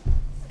that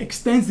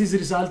extends this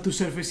result to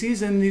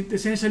surfaces, and it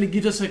essentially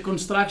gives us a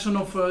construction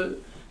of a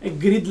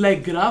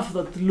grid-like graph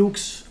that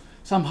looks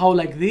somehow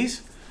like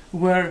this,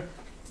 where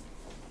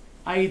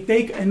I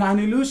take an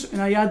annulus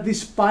and I add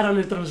this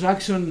parallel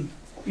transaction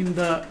in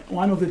the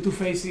one of the two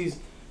faces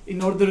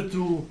in order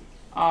to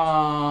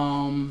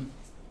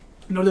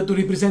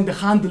represent the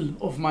handle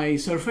of my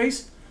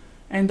surface,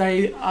 and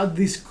I add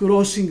this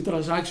crossing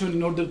transaction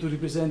in order to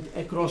represent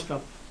a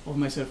crosscut of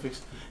my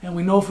surface. And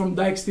we know from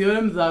Dijk's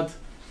theorem that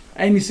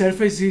any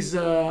surface is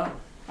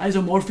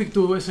isomorphic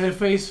to a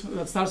surface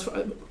that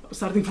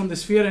starting from the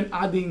sphere and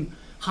adding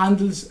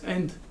handles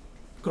and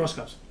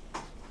crosscuts.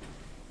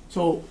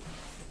 So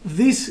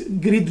this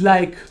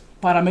grid-like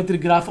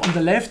parametric graph on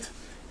the left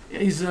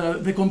is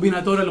the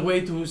combinatorial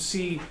way to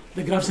see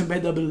the graphs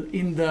embeddable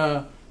in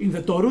the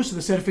torus,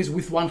 the surface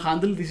with one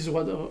handle. This is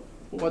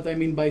what I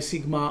mean by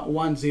sigma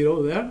 1,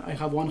 0 there. I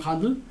have one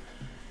handle.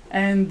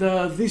 And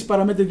this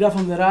parametric graph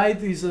on the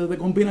right is the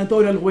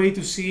combinatorial way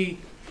to see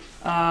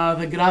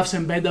the graphs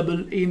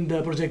embeddable in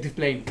the projective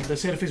plane, the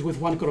surface with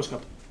one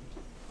crosscut.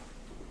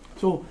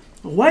 So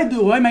why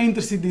am I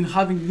interested in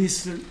having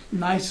this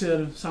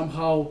nicer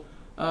somehow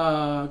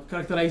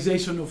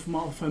characterization of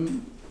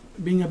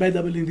being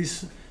embeddable in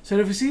these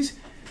surfaces?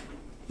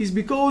 Is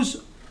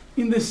because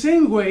in the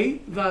same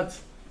way that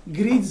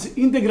grids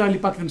integrally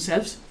pack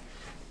themselves,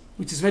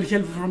 which is very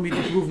helpful for me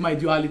to prove my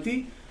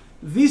duality,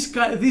 these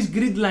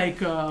grid-like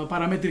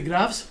parametric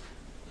graphs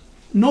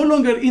no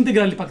longer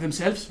integrally pack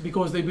themselves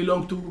because they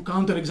belong to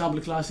counterexample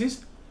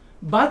classes,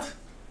 but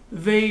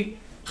they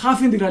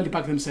half integrally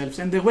pack themselves.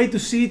 And the way to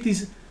see it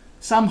is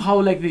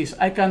somehow like this.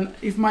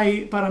 If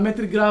my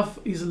parametric graph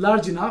is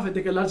large enough, I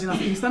take a large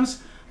enough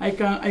instance,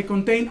 I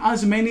contain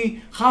as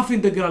many half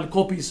integral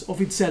copies of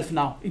itself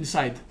now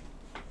inside.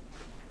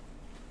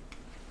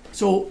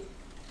 So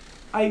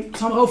I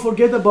somehow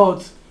forget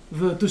about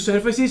the two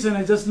surfaces and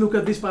I just look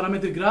at these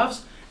parametric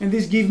graphs, and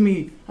this gives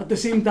me at the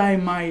same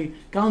time my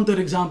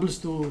counterexamples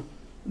to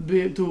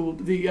the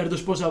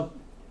Erdős-Pósa,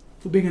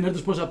 to being an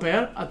Erdős-Pósa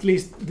pair. At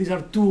least these are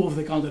two of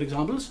the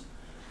counterexamples.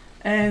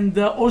 And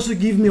also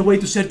give me a way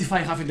to certify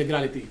half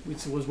integrality,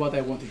 which was what I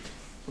wanted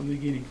from the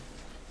beginning.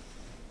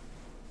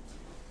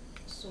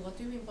 So what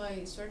do you mean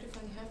by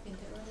certifying half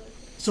integrality?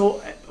 So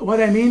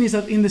what I mean is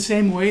that in the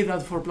same way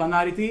that for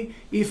planarity,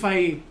 if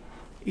I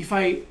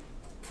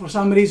for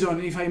some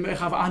reason, if I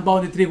have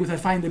unbounded trig, which I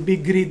find a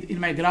big grid in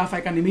my graph,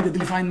 I can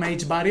immediately find my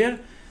H barrier.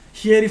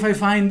 Here, if I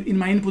find in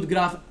my input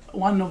graph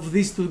one of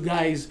these two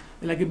guys,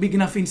 like a big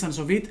enough instance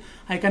of it,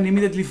 I can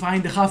immediately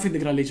find the half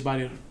integral H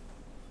barrier.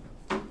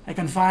 I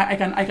can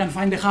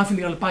find the half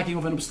integral packing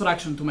of an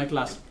obstruction to my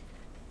class.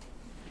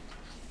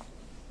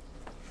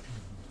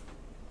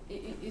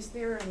 Is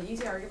there an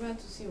easy argument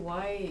to see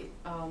why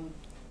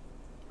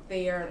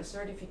they are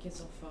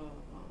certificates of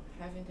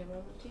half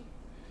integrality?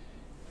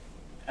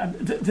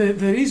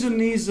 The reason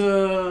is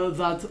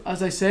that,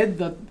 as I said,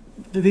 that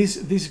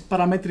this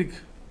parametric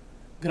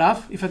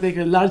graph, if I take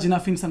a large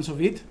enough instance of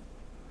it,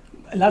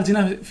 a large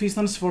enough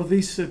instance for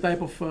this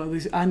type of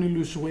this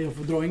annulus way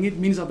of drawing it,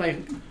 means that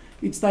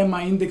each time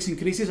my index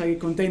increases, I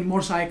contain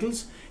more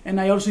cycles,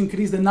 and I also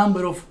increase the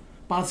number of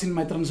paths in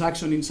my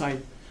transaction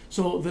inside.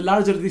 So the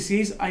larger this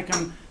is, I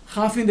can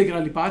half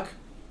integrally pack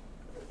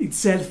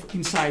itself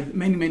inside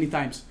many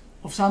times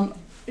of some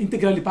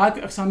integrally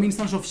pack some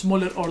instance of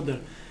smaller order.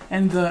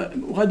 And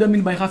what do I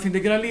mean by half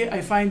integrally? I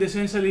find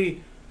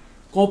essentially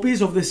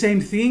copies of the same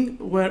thing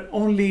where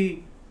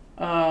only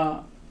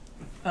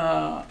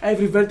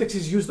every vertex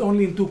is used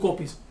only in two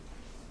copies.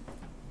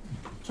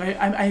 So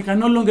I can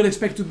no longer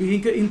expect to be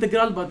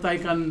integral, but I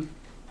can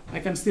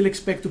still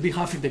expect to be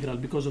half integral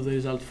because of the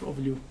result of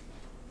LU.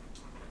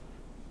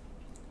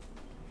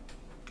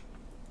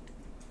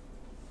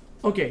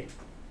 Okay,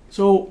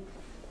 so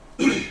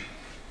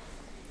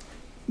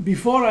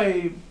before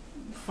I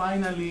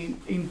finally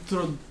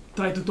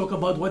try to talk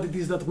about what it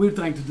is that we're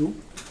trying to do,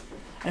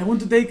 I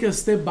want to take a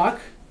step back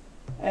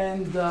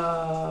and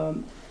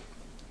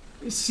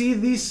see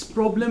this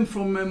problem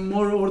from a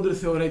more order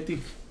theoretic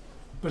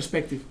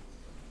perspective.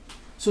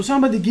 So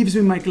somebody gives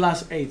me my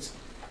class H.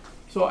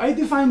 So I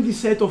define this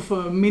set of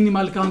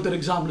minimal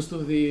counterexamples to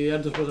the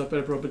Erdős-Pósa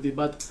pair property,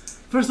 but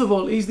first of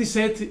all, is this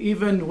set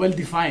even well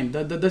defined?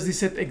 Does this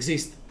set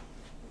exist?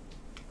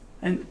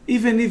 And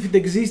even if it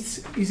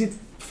exists, is it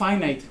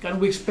finite? Can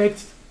we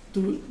expect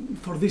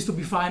for this to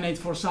be finite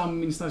for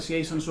some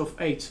instantiations of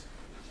H?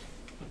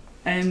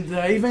 And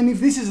even if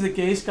this is the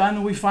case,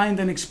 can we find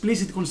an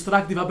explicit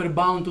constructive upper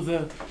bound to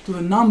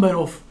the number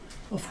of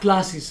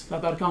classes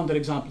that are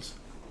counterexamples?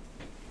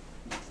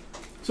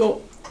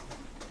 So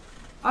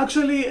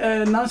actually,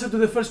 an answer to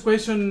the first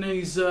question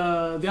is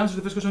the answer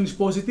to the first question is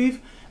positive,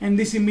 and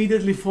this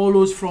immediately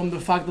follows from the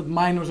fact that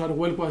minors are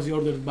well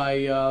quasi-ordered by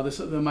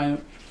the minor.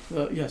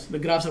 Yes, the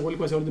graphs are well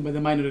quasi-ordered by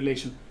the minor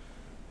relation,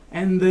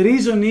 and the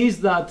reason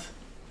is that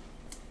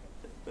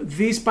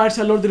this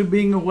partial order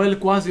being well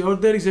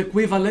quasi-ordered is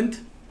equivalent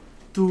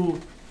to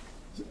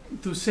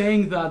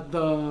saying that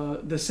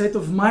the set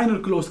of minor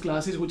closed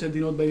classes, which I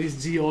denote by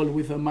this G all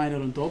with a minor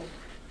on top,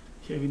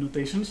 heavy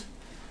notations,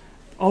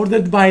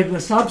 ordered by the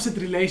subset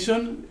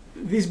relation,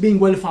 this being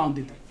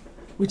well-founded,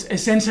 which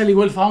essentially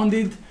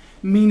well-founded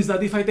means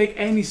that if I take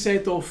any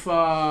set of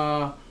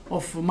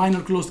minor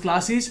closed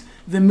classes,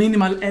 the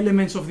minimal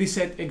elements of this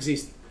set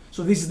exist.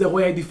 So this is the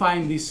way I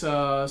define this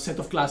set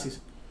of classes.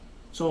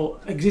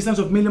 So existence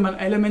of minimal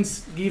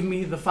elements give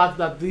me the fact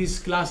that these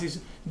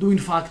classes do in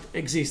fact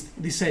exist,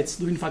 these sets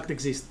do in fact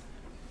exist.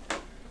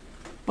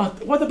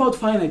 But what about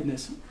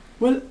finiteness?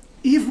 Well,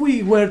 if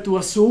we were to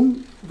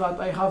assume that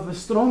I have a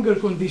stronger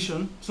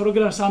condition,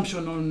 stronger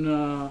assumption on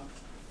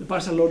the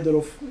partial order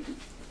of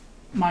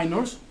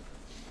minors,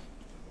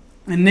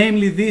 and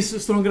namely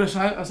this stronger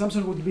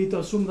assumption would be to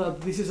assume that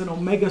this is an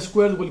omega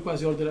squared well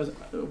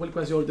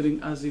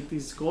quasi-ordering as it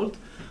is called.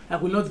 I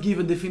will not give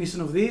a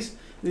definition of this.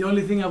 The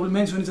only thing I will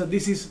mention is that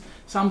this is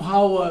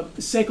somehow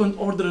a second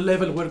order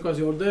level well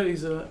quasi-order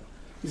is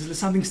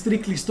something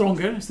strictly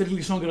stronger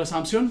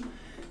assumption.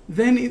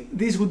 Then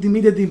this would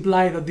immediately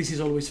imply that this is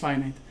always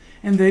finite.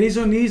 And the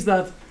reason is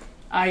that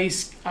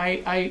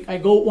I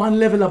go one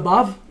level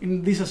above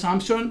in this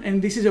assumption,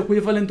 and this is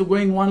equivalent to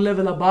going one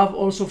level above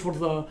also for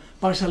the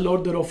partial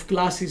order of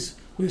classes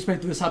with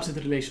respect to the subset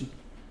relation.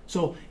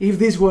 So if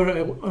this were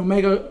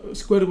omega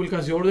squared well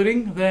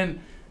quasi-ordering,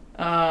 then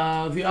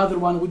the other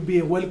one would be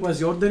a well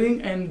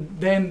quasi-ordering, and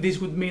then this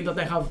would mean that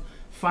I have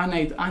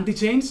finite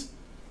antichains.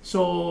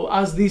 So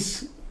as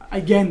this,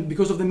 again,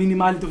 because of the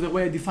minimality of the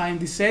way I define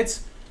these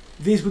sets,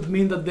 this would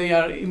mean that they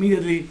are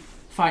immediately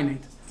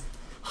finite.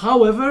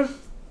 However,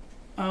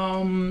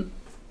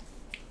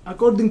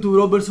 according to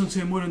Robertson,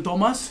 Seymour, and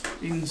Thomas,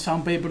 in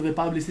some paper they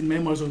published in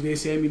Memoirs of the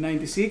ACM in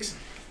 '96,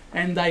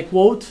 and I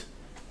quote,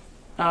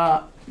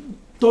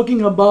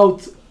 talking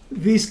about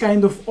these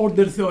kind of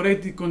order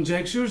theoretic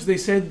conjectures, they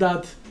said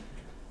that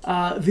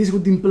this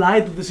would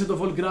imply that the set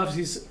of all graphs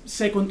is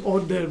second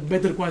order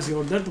better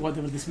quasi-ordered,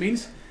 whatever this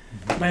means,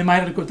 by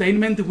minor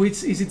containment,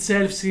 which is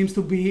itself seems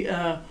to be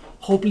a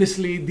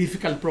hopelessly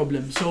difficult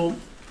problem. So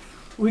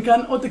we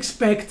cannot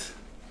expect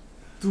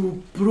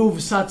to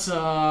prove such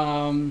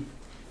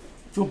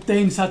to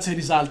obtain such a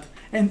result.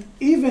 And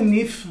even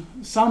if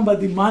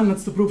somebody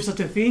managed to prove such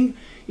a thing,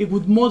 it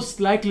would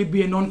most likely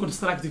be a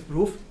non-constructive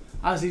proof,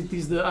 as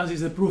is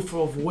the proof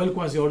of well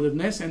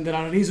quasi-orderedness, and there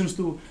are reasons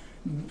to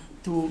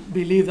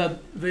believe that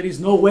there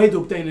is no way to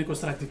obtain a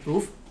constructive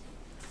proof.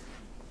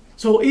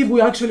 So if we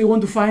actually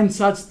want to find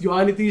such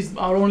dualities,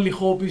 our only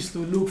hope is to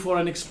look for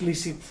an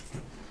explicit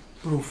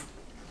proof.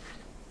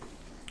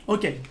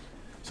 Okay,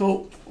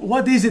 so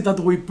what is it that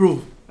we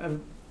prove in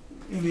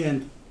the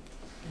end?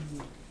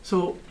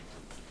 So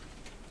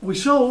we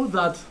show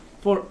that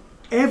for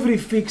every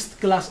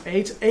fixed class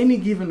H, any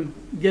given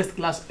guessed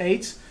class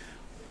H,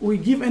 we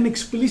give an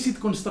explicit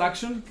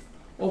construction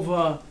of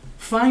a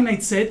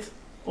finite set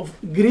of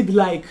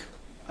grid-like,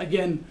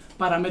 again,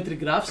 parametric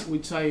graphs,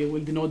 which I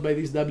will denote by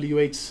this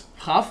WH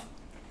half.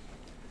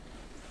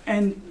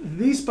 And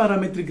these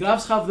parametric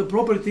graphs have the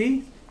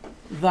property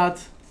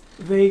that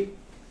they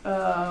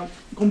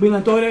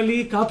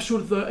combinatorially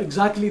capture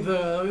exactly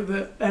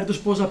the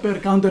Erdős-Pósa pair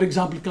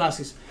counterexample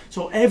classes.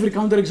 So every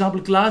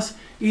counterexample class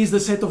is the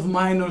set of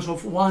minors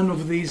of one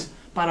of these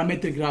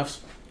parametric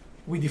graphs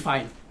we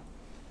define.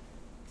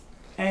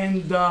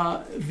 And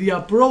the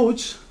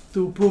approach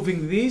to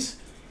proving this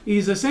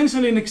is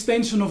essentially an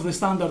extension of the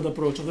standard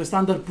approach, of the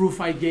standard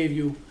proof I gave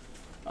you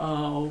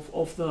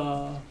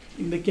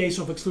in the case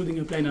of excluding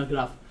a planar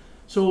graph.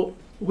 So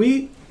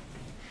we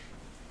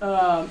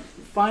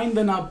find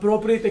an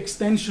appropriate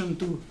extension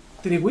to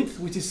tree width,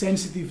 which is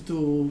sensitive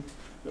to,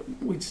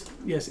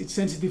 it's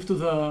sensitive to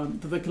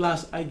the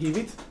class I give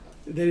it.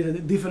 There is a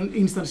different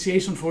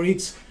instantiation for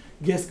each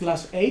guessed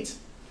class H.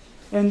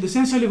 And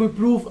essentially we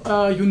prove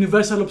a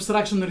universal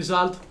obstruction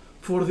result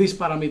for this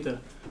parameter.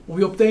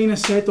 We obtain a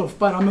set of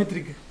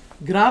parametric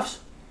graphs,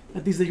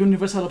 that is the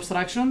universal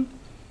obstruction.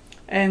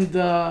 And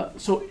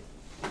so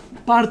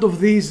part of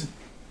these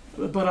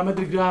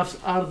parametric graphs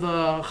are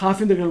the half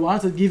integral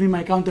ones that give me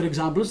my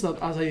counterexamples,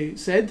 that, as I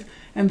said.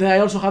 And then I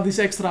also have this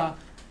extra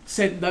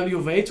set W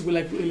of H. We'll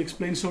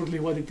explain shortly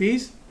what it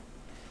is.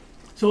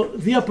 So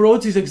the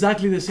approach is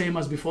exactly the same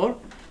as before.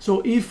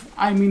 So if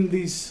I'm in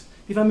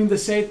the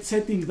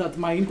setting that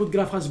my input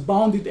graph has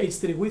bounded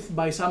H3 width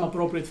by some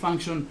appropriate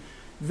function,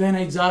 then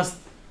I just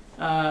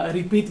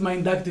repeat my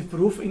inductive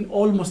proof in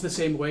almost the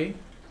same way.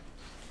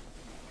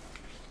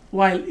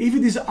 While if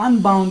it is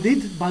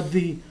unbounded, but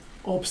the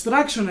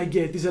obstruction I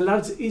get is a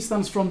large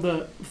instance from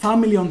the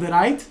family on the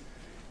right,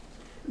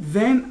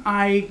 then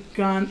I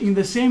can, in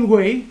the same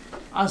way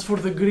as for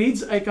the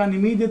grids, I can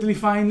immediately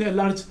find a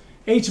large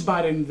H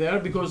barrier in there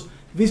because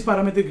these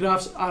parametric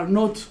graphs are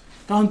not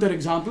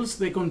counterexamples.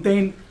 They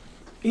contain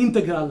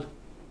integral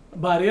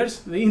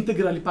barriers. They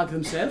integrally pack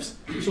themselves.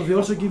 So they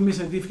also give me a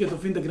certificate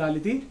of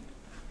integrality.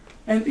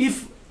 And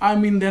if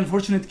I'm in the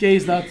unfortunate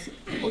case that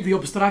the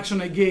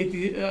obstruction I get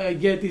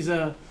is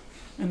a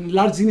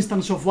large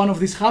instance of one of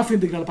these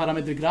half-integral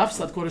parametric graphs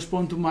that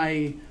correspond to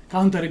my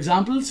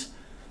counterexamples,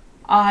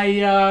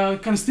 I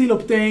can still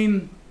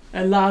obtain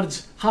a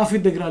large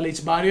half-integral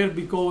H barrier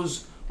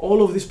because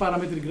all of these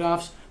parametric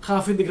graphs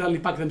half-integrally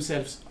pack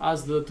themselves,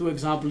 as the two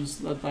examples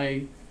that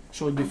I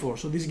showed before.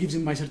 So this gives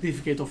me my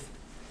certificate of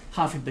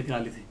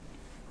half-integrality.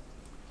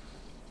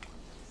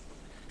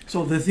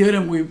 So the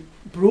theorem we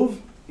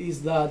prove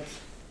is that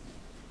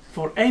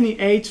for any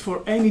H,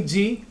 for any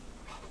G,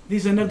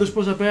 this is an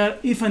Erdős-Pósa pair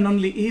if and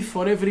only if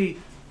for every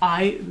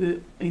I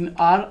in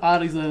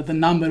R is the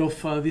number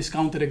of these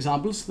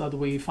counterexamples that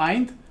we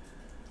find,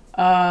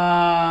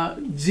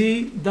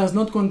 G does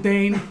not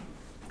contain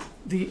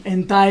the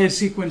entire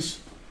sequence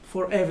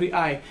for every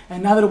I.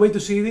 Another way to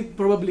see it,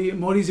 probably a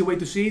more easy way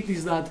to see it,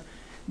 is that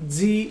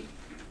G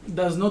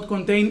does not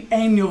contain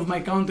any of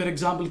my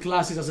counterexample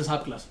classes as a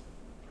subclass.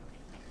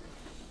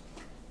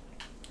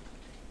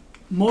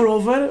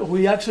 Moreover,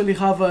 we actually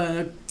have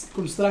a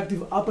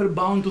constructive upper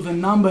bound to the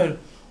number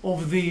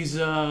of these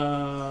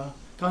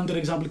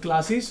counterexample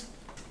classes,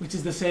 which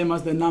is the same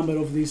as the number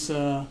of these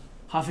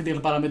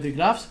half-integral parametric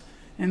graphs.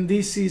 And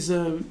this is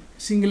a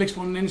single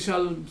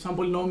exponential some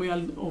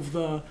polynomial of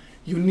the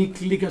unique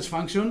linkage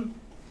function,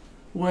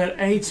 where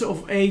h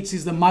of h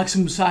is the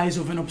maximum size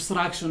of an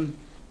obstruction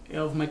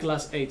of my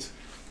class H.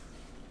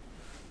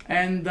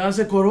 And as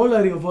a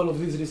corollary of all of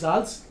these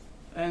results,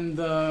 and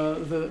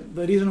the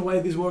reason why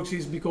this works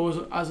is because,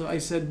 as I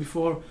said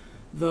before,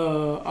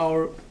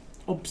 our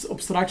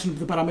obstruction of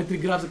the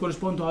parametric graphs that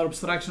correspond to our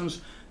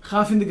obstructions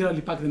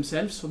half-integrally pack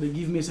themselves, so they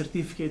give me a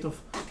certificate of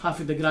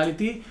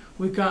half-integrality.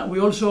 We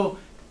also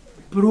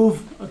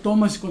prove a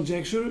Thomas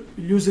conjecture,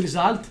 use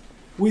result,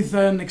 with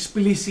an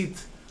explicit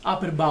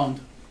upper bound,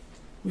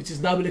 which is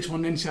double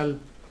exponential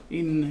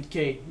in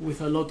K,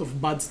 with a lot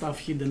of bad stuff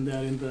hidden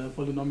there in the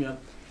polynomial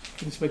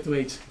with respect to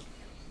H.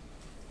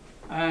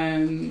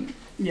 And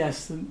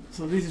yes,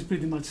 so this is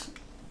pretty much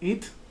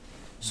it.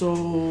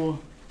 So,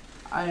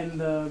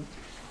 and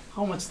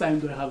how much time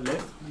do I have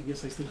left? I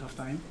guess I still have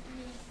time.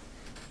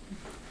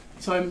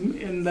 So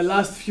in the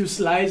last few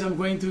slides, I'm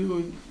going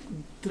to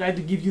try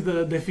to give you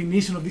the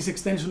definition of this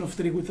extension of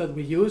tree width that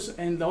we use,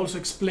 and also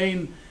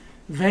explain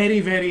very,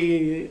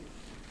 very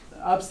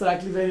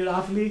abstractly, very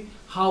roughly,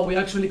 how we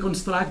actually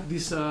construct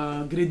these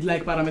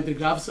grid-like parametric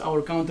graphs,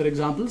 our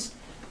counterexamples.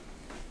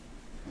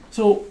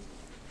 So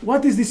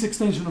what is this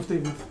extension of tree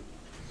width?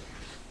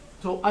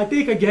 So I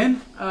take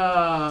again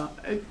a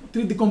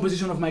tree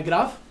decomposition of my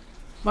graph,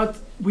 but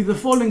with the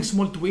following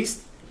small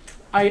twist.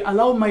 I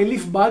allow my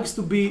leaf bags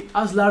to be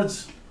as large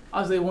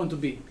as they want to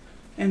be.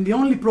 And the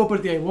only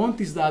property I want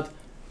is that,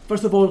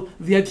 first of all,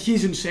 the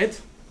adhesion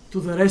set to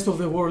the rest of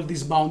the world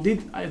is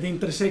bounded. The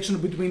intersection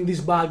between this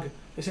bag,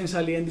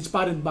 essentially, and its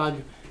parent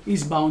bag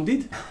is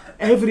bounded.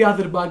 Every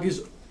other bag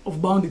is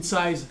of bounded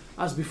size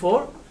as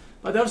before.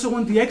 But I also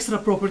want the extra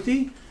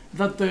property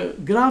that the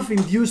graph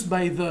induced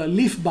by the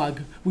leaf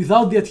bag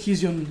without the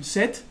adhesion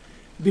set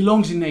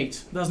belongs in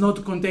H, does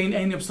not contain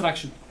any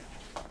obstruction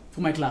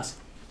for my class.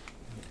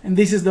 And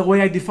this is the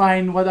way I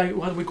define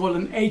what we call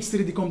an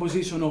H3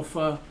 decomposition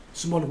of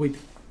small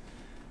width.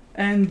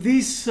 And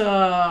this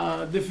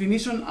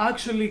definition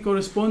actually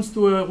corresponds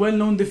to a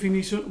well-known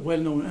definition,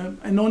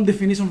 a known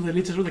definition of the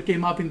literature that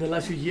came up in the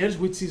last few years,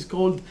 which is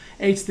called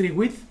H3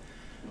 width.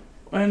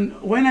 And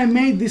when I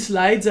made these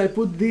slides, I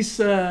put this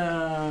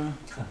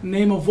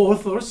name of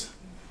authors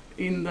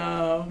in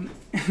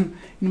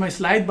my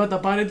slide, but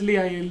apparently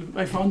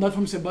I found out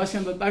from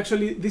Sebastian that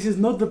actually this is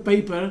not the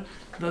paper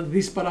that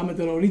this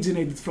parameter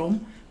originated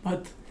from,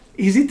 but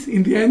is it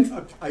in the end?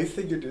 I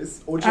think it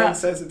is. Ojan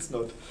says it's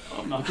not.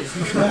 Oh, okay.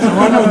 So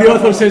one of the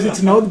authors says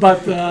it's not,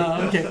 but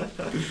okay.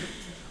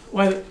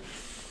 Well,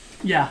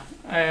 yeah,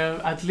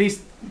 at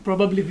least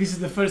probably this is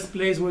the first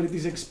place where it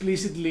is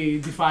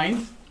explicitly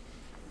defined.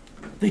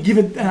 They give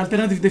it an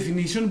alternative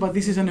definition, but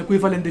this is an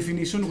equivalent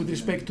definition with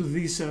respect to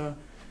this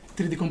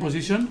tree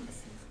decomposition.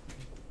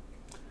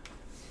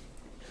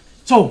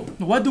 So,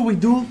 what do we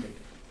do?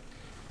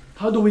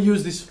 How do we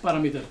use this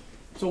parameter?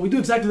 So we do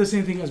exactly the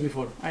same thing as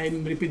before. I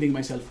am repeating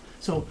myself.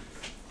 So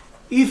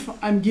if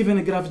I'm given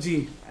a graph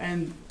G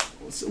and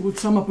with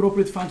some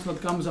appropriate function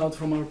that comes out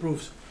from our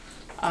proofs,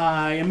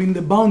 I am in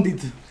the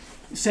bounded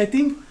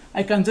setting,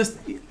 I can just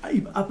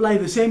apply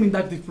the same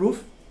inductive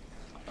proof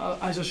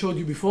as I showed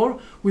you before,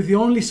 with the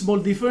only small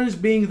difference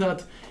being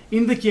that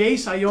in the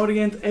case I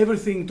orient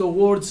everything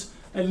towards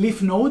a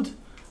leaf node.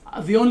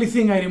 The only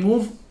thing I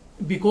remove,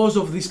 because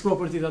of this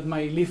property that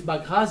my leaf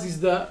bag has, is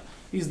the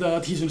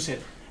adhesion set.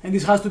 And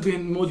this has to be a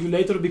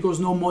modulator because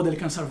no model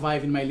can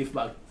survive in my leaf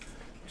bag.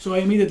 So I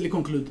immediately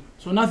conclude.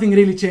 So nothing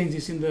really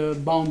changes in the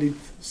bounded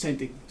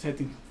setting.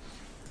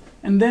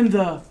 And then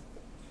the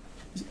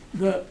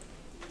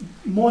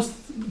most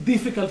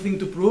difficult thing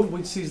to prove,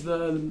 which is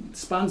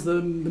spans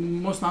the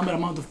most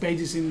amount of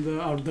pages in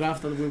our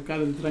draft that we're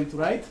currently trying to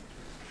write,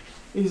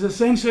 is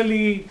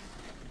essentially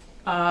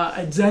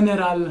a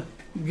general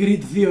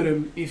grid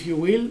theorem, if you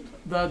will,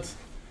 that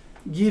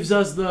gives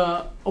us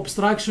the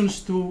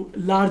obstructions to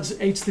large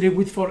H3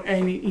 width for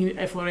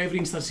every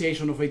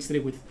instantiation of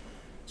H3 width.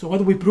 So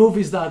what we prove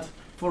is that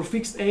for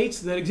fixed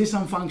H, there exists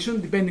some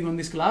function depending on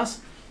this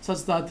class,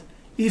 such that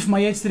if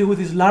my H3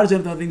 width is larger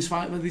than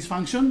this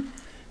function,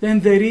 then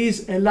there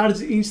is a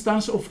large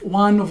instance of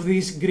one of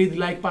these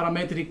grid-like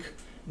parametric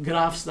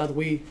graphs that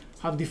we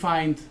have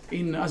defined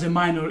as a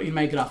minor in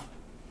my graph.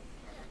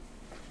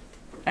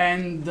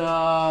 And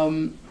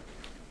to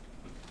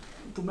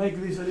make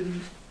this a little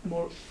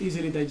more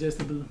easily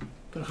digestible,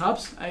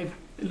 perhaps, I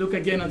look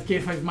again at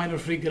K5 minor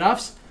free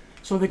graphs.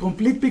 So the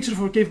complete picture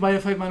for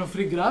K5 minor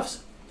free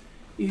graphs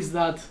is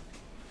that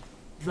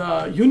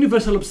the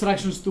universal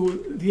obstructions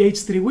to the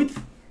H3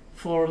 width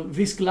for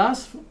this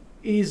class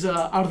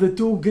are the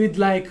two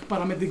grid-like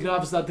parametric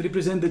graphs that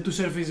represent the two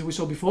surfaces we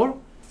saw before.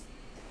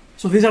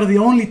 So these are the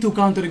only two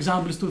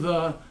counterexamples to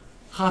the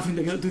half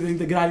integral, to the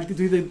integrality,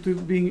 to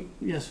being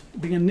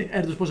an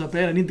Erdős-Pósa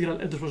pair, an integral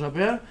Erdős-Pósa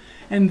pair.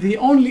 And the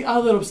only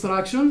other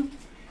obstruction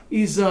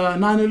is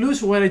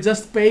nonulus, where I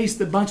just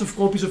paste a bunch of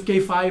copies of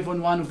K5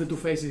 on one of the two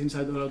faces,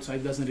 inside or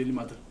outside, doesn't really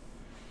matter.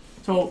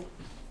 So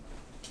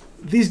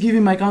these give me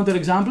my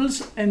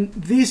counterexamples, and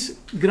this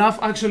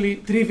graph actually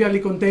trivially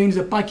contains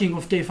a packing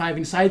of K5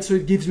 inside, so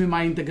it gives me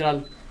my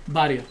integral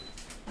barrier.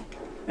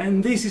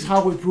 And this is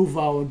how we prove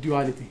our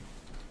duality.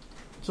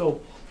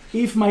 So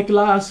if my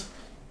class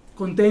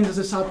contains as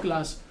a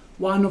subclass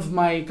one of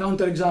my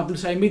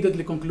counterexamples, I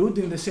immediately conclude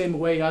in the same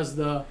way as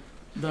the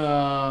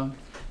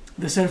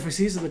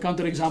surfaces, the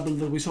counterexample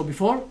that we saw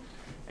before.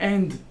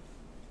 And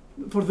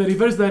for the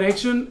reverse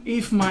direction,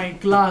 if my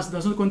class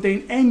does not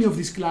contain any of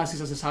these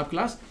classes as a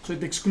subclass, so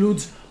it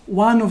excludes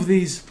one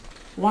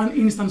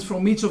instance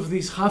from each of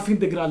these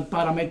half-integral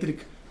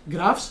parametric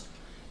graphs,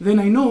 then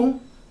I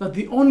know that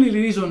the only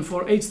reason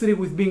for H3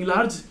 with being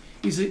large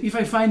is if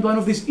I find one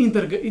of these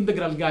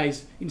integral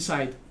guys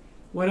inside,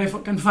 where I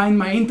can find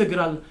my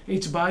integral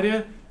H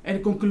barrier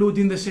and conclude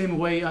in the same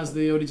way as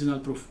the original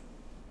proof.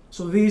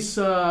 So this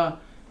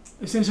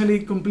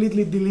essentially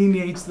completely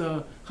delineates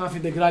the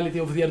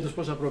half-integrality of the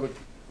Erdős-Pósa property.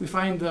 We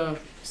find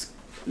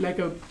like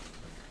a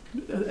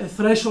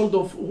threshold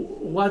of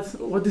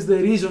what is the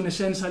reason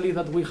essentially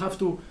that we have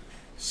to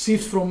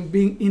shift from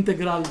being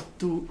integral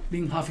to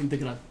being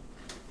half-integral.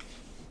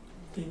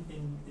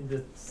 In the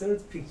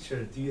third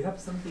picture, do you have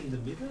something in the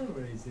middle,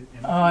 or is it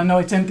empty? No,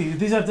 it's empty.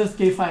 These are just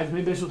K5.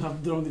 Maybe I should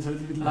have drawn this a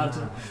little bit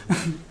larger.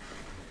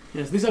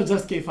 Yes, these are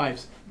just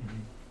K5s.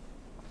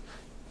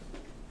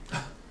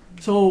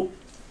 So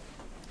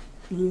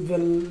the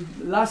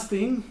last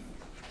thing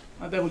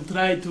that I will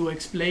try to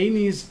explain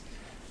is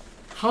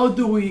how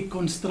do we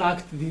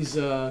construct these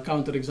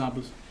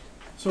counterexamples.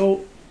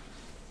 So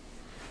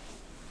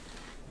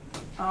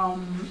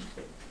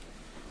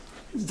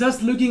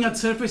just looking at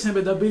surface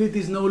embeddability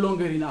is no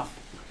longer enough.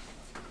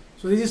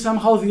 So this is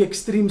somehow the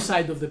extreme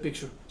side of the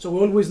picture. So we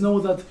always know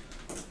that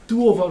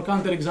two of our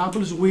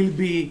counterexamples will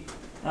be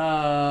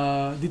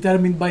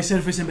determined by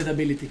surface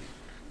embeddability.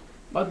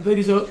 But there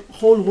is a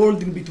whole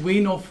world in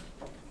between of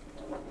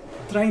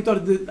trying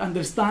to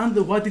understand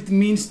what it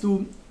means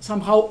to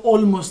somehow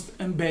almost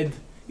embed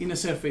in a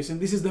surface. And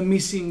this is the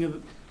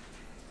missing,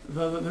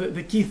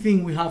 the key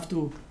thing we have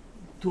to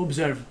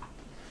observe.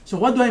 So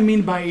what do I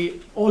mean by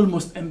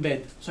almost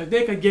embed? So I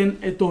take again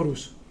a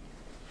torus.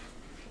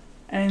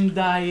 And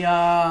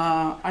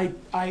I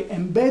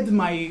embed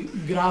my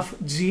graph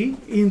G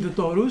in the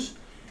torus.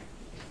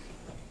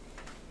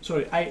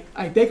 Sorry,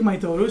 I take my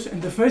torus,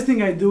 and the first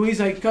thing I do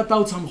is I cut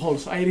out some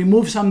holes. I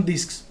remove some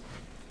disks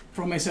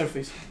from my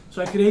surface.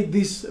 So I create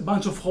this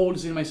bunch of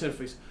holes in my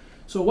surface.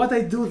 So what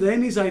I do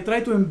then is I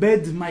try to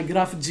embed my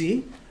graph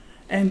G,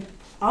 and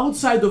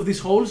outside of these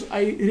holes,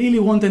 I really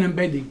want an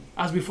embedding,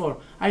 as before.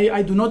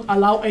 I do not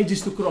allow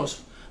edges to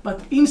cross.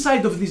 But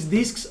inside of these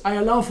disks, I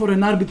allow for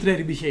an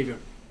arbitrary behavior.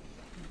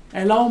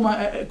 I allow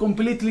a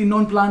completely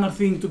non-planar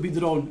thing to be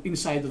drawn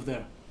inside of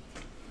there.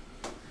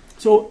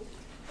 So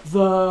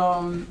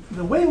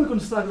the way we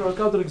construct our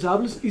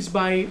counterexamples is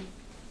by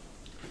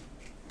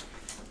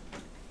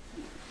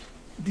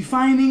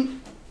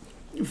defining,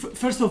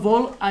 first of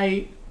all,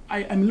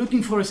 I'm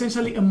looking for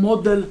essentially a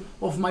model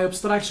of my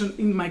abstraction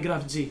in my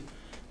graph G.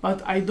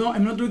 But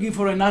I'm not looking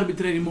for an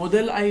arbitrary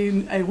model.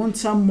 I want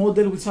some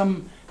model with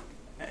some,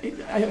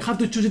 I have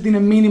to choose it in a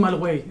minimal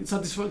way. It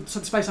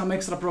satisfies some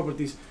extra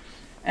properties.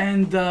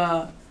 And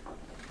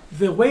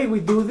the way we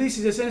do this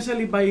is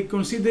essentially by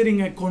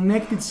considering a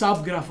connected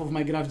subgraph of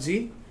my graph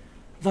G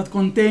that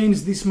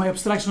contains this my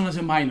abstraction as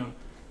a minor.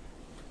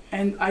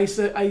 And I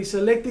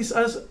select this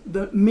as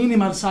the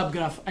minimal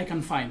subgraph I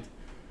can find.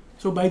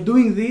 So by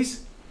doing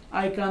this,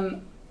 I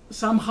can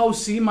somehow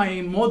see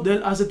my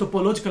model as a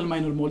topological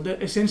minor model.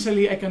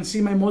 Essentially, I can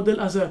see my model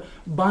as a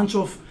bunch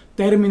of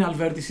terminal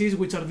vertices,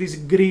 which are these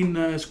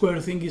green square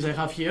thingies I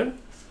have here.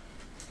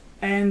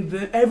 and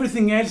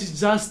everything else is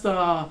just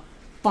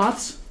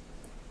paths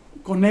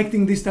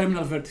connecting these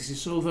terminal vertices.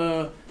 So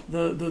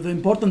the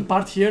important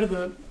part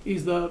here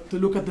is to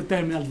look at the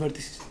terminal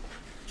vertices.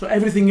 So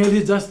everything else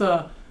is just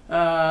a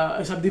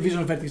subdivision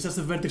of vertex, just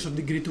a vertex of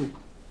degree 2.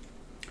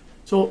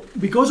 So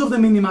because of the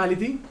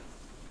minimality,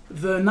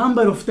 the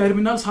number of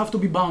terminals have to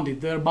be bounded.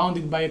 They are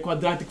bounded by a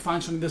quadratic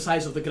function in the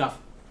size of the graph.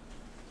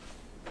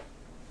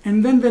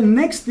 And then the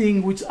next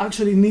thing, which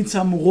actually needs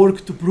some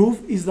work to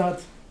prove, is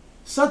that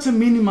such a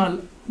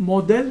minimal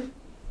model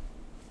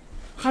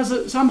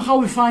has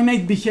somehow a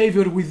finite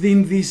behavior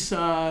within these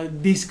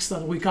disks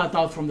that we cut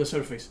out from the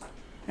surface.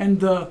 And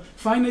the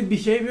finite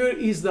behavior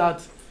is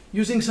that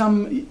using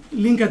some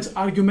linkage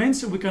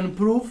arguments, we can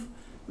prove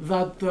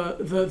that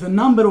the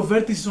number of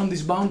vertices on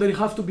this boundary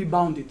have to be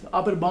bounded,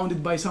 upper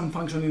bounded by some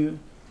function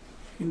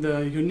in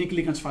the unique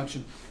linkage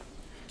function.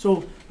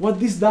 So what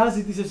this does,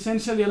 it is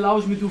essentially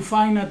allows me to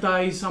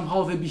finitize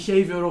somehow the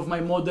behavior of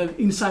my model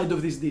inside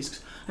of these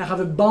disks. I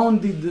have a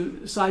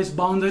bounded size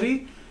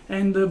boundary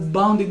and a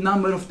bounded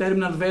number of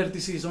terminal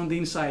vertices on the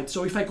inside.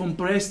 So if I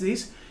compress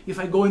this, if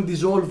I go and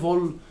dissolve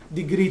all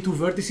degree 2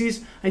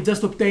 vertices, I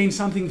just obtain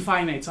something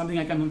finite, something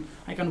I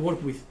can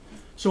work with.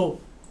 So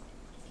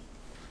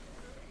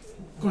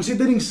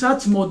considering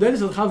such models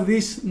that have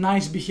this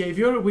nice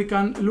behavior, we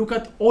can look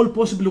at all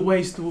possible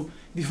ways to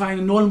define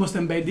an almost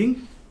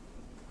embedding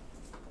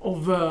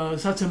of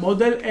such a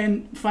model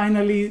and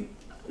finally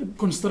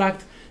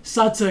construct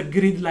such a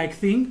grid-like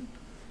thing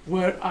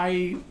where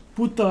I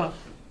put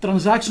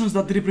transactions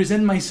that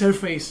represent my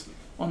surface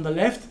on the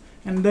left,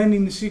 and then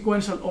in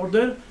sequential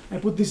order I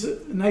put these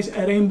nice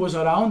rainbows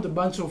around, a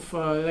bunch of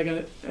like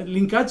a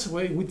linkage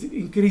which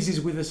increases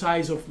with the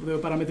size of the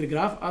parametric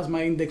graph as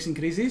my index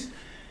increases,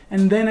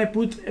 and then I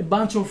put a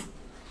bunch of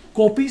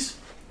copies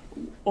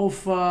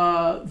of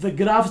the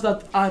graphs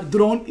that are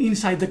drawn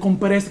inside, the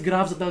compressed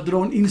graphs that are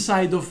drawn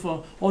inside of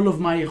all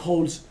of my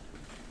holes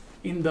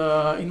in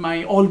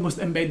my almost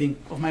embedding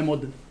of my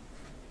model.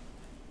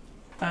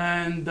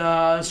 And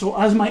so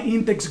as my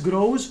index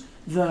grows,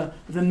 the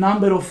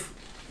number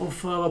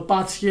of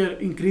paths here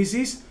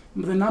increases,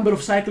 the number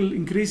of cycles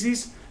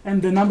increases,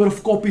 and the number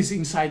of copies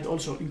inside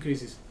also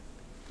increases.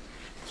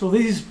 So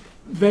this is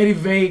very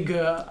vague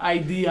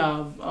idea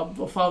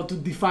of how to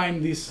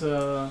define this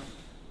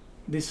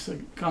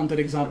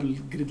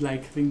counterexample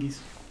grid-like thingies.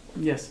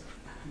 Yes.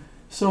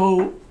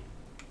 So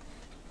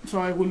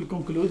I will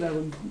conclude. I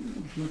will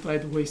not try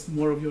to waste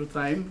more of your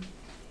time.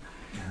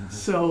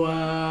 So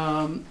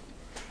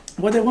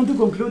what I want to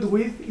conclude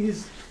with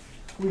is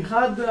we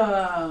had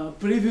a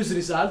previous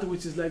result,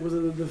 which is was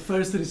the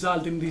first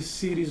result in this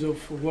series of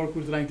work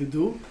we're trying to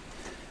do,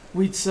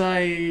 which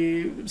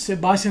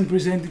Sebastian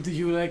presented to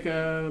you like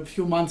a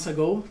few months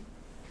ago,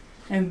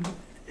 and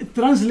it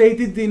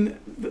translated in.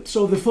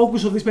 So the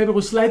focus of this paper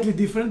was slightly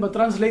different, but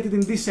translated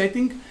in this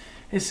setting,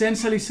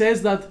 essentially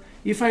says that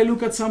if I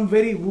look at some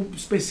very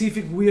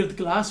specific weird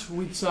class,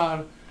 which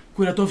are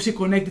Kuratowski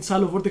connected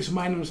shallow vortex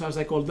minors, as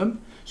I call them.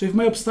 So if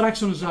my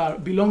abstractions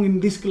belong in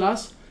this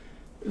class,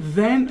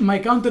 then my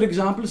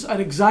counterexamples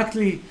are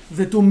exactly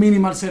the two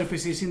minimal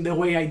surfaces in the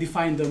way I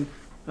defined them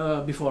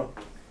before.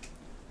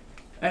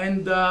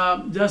 And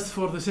just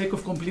for the sake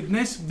of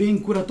completeness,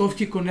 being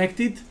Kuratowski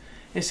connected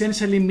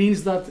essentially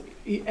means that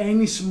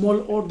any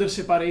small order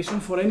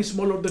separation, for any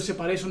small order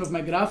separation of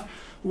my graph,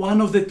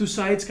 one of the two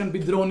sides can be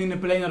drawn in a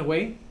planar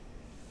way.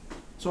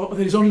 So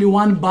there is only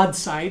one bad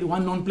side,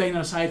 one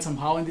non-planar side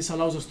somehow, and this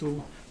allows us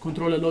to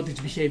control a lot its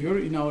behavior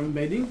in our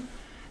embedding.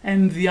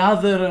 And the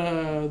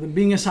other,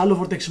 being a shallow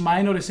vortex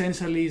minor,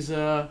 essentially is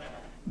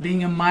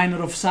being a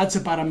minor of such a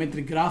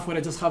parametric graph where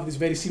I just have these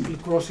very simple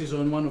crosses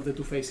on one of the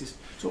two faces.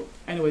 So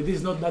anyway, this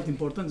is not that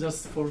important,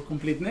 just for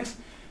completeness.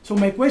 So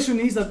my question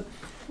is that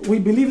we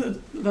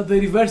believe that the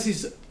reverse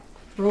is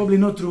probably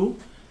not true,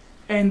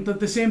 and at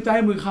the same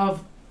time we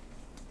have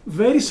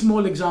very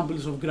small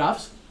examples of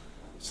graphs,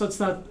 such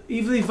that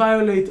if they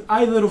violate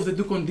either of the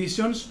two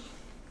conditions,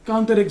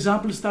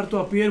 counterexamples start to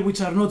appear which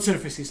are not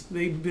surfaces.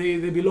 They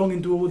belong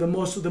into the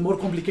more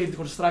complicated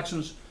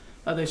constructions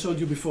that I showed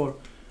you before.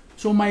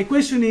 So my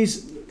question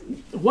is,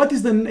 what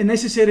is the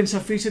necessary and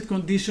sufficient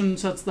condition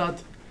such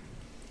that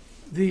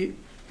the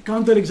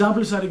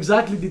counterexamples are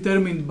exactly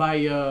determined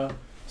by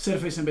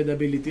surface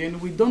embeddability? And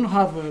we don't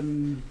have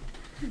an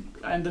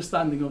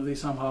understanding of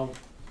this somehow.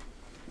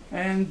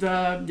 And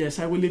yes,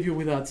 I will leave you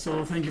with that.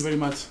 So thank you very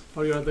much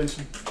for your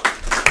attention.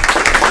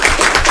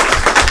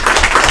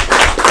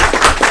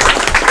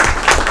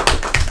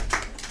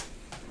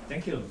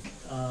 Thank you.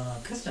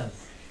 Questions?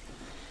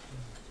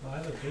 So I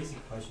have a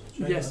basic question.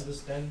 Trying to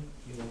understand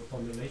your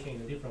formulation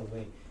in a different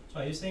way.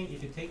 So are you saying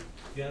if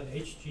you have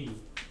HG,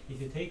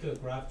 if you take a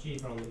graph G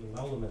from the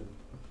environment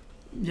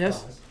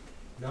class,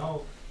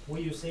 now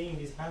what you're saying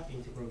this half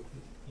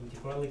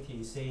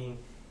integrality is saying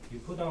you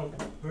put on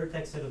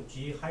vertex set of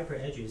G hyper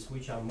edges,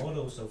 which are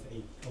models of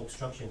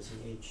obstructions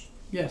in H.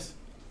 Yes.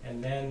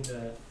 And then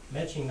the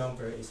matching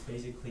number is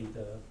basically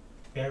the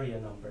barrier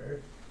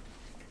number.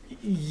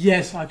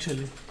 Yes,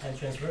 actually. And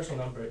transversal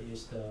number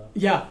is the.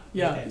 Yeah.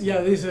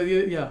 This,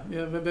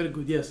 very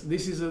good. Yes,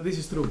 this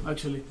is true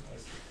actually.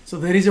 So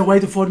there is a way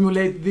to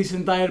formulate this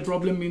entire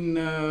problem in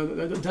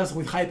just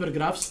with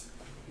hypergraphs,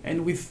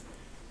 and with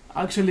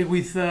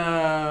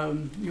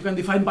you can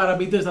define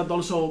parameters that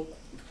also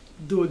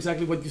do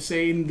exactly what you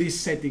say in this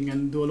setting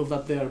and do all of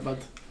that there. But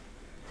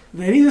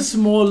there is a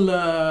small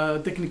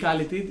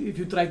technicality if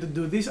you try to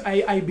do this.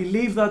 I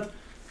believe that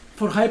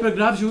for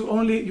hypergraphs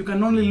you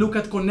can only look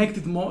at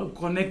connected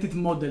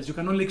models. You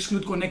can only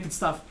exclude connected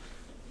stuff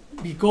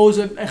because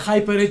a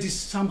hyperedge is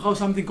somehow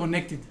something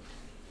connected.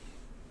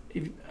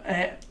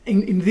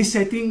 In this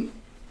setting,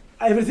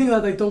 everything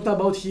that I talked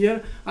about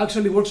here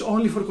actually works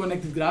only for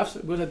connected graphs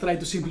because I tried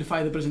to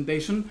simplify the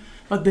presentation.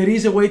 But there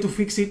is a way to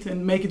fix it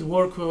and make it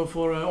work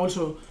for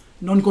also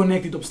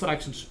non-connected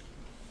obstructions.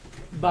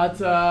 But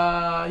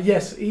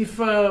yes, if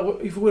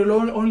we're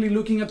only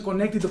looking at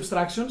connected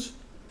obstructions,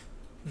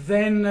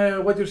 then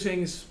what you're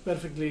saying is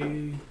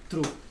perfectly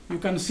true. You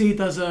can see it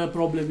as a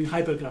problem in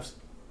hypergraphs.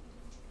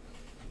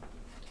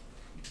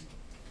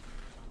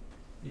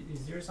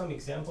 Is there some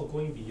example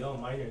going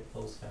beyond minor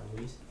closed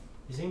families?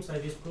 It seems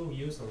like this proof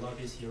used a lot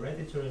is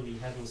hereditarily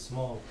having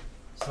small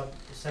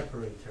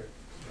separator,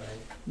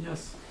 right?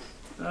 Yes.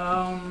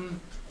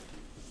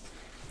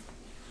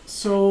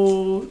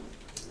 So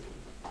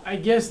I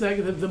guess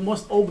like the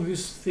most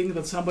obvious thing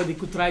that somebody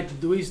could try to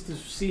do is to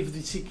see if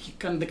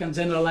they can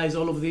generalize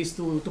all of this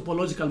to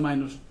topological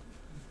minors.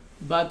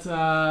 But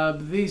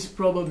this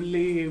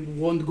probably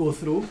won't go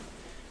through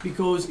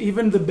because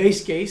even the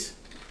base case,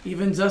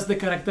 even just the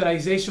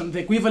characterization, the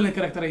equivalent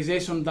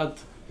characterization that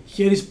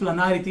here is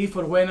planarity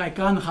for when I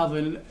can have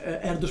an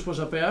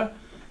Erdős-Pósa pair,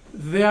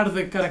 there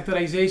the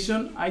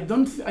characterization,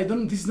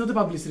 this is not a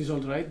published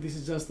result, right? This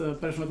is just a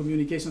personal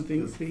communication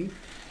thing.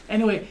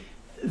 Anyway,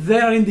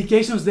 there are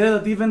indications there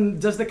that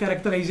even just the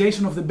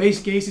characterization of the base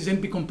case is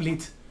NP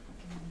complete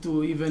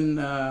to even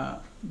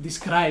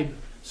describe.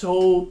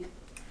 So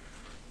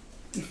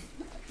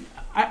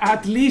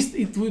at least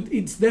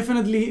it's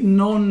definitely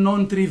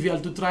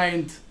non-trivial to try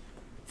and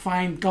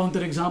find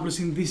counterexamples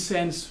in this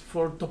sense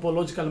for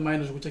topological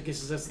minors, which I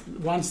guess is just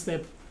one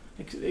step,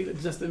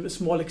 just a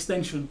small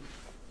extension.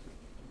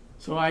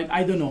 So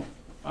I don't know.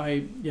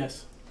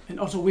 Yes. And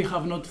also we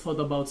have not thought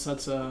about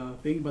such a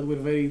thing, but we're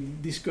very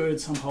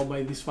discouraged somehow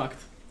by this fact.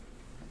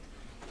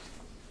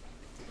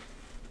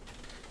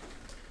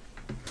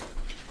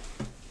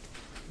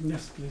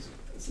 Yes, please.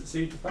 So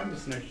you defined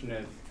this notion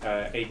of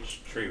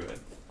H tree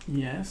width.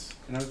 Yes.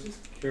 And I was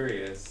just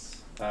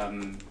curious,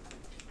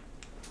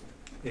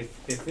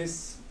 if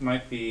this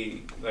might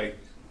be like,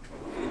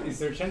 is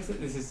there a chance that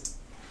this is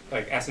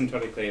like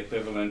asymptotically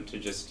equivalent to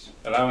just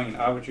allowing an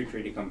arbitrary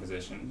tree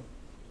decomposition?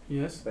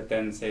 Yes. But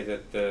then say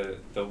that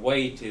the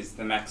weight is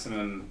the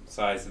maximum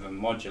size of a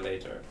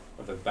modulator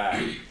of a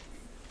bag.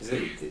 Is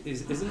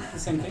it the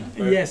same thing?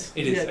 Or yes.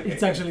 It is. Yeah, okay.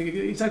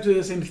 It's actually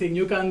the same thing.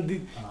 You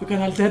can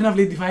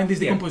alternatively define this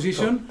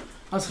decomposition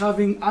as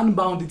having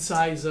unbounded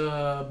size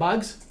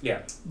bags.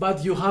 Yeah.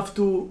 But you have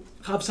to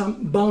have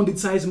some bounded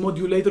size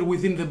modulator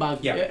within the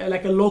bag,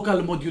 like a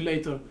local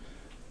modulator,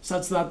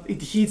 such that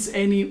it hits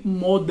any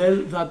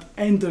model that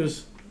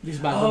enters this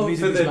bag. Oh,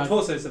 for the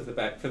torsos of the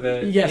bag, for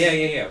the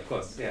yeah, of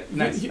course, yeah.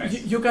 Nice.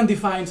 You can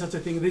define such a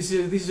thing. This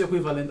is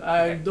equivalent.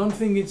 I don't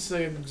think it's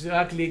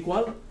exactly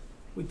equal.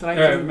 We try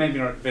to maybe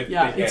not, but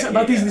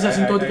but this is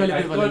asymptotically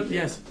equivalent.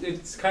 Yes.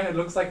 It kind of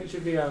looks like it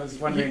should be. I was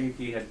wondering if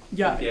you had.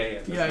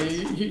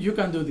 You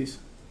can do this.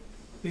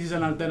 This is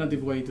an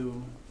alternative way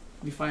to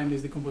define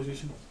this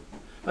decomposition.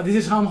 But this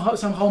is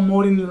somehow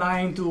more in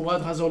line to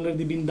what has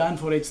already been done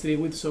for H3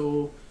 width,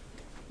 so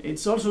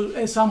it's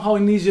also somehow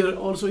an easier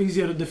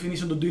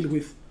definition to deal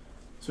with.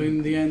 So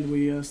in the end,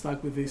 we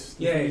stuck with this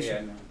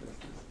definition. No.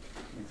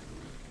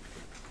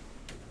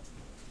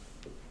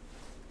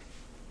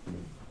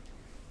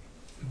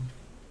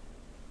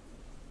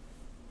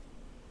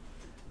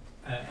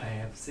 I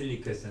have silly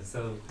question.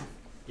 So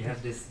you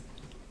have this.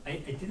 I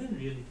didn't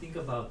really think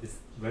about this.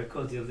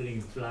 Vertical geometry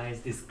implies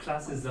these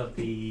classes of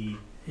the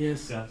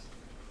graphs.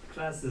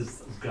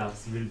 Classes of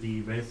graphs will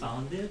be well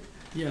founded.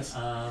 Yes.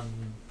 And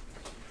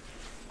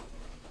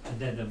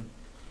then,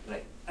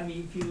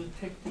 if you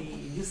take the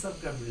new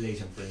subgraph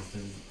relation, for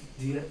instance,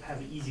 do you have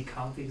an easy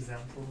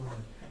counterexample,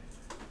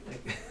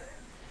 like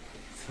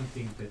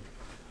something that?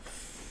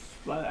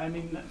 Well,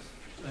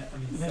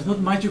 there's not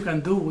much you can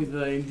do with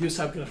the induced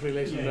subgraph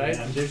relation, right?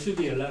 And there should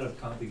be a lot of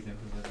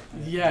counterexamples.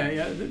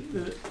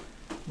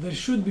 There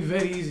should be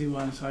very easy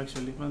ones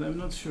actually, but I'm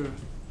not sure.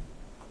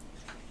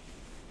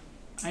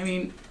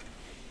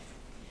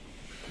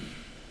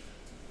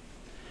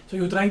 So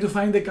you're trying to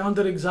find a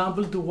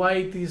counterexample to why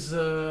it is,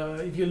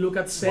 if you look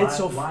at sets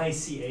of... Why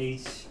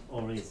CH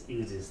always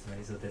exists,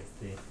 right? So that's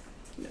the...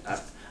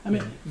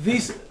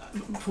 this,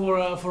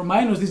 for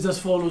minors, this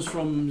just follows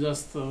from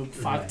just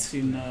facts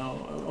in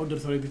order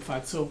theoretic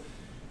facts. So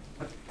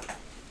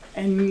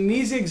an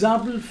easy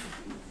example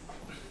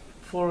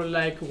for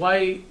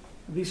why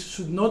this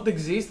should not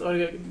exist, or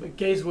a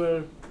case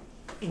where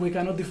we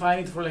cannot define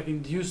it for like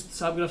induced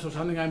subgraphs or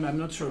something. I'm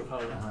not sure how.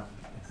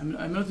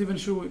 I'm not even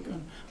sure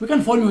we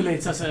can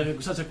formulate such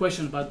a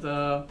question, but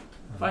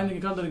finding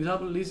a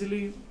counterexample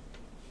easily,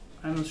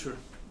 I'm not sure.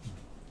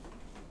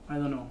 I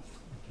don't know.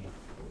 Okay.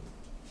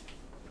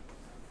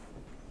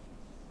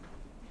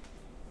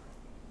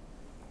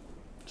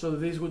 So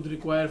this would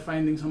require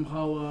finding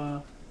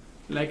somehow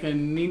like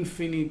an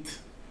infinite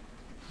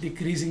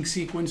decreasing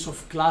sequence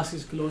of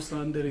classes closed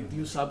under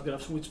reduced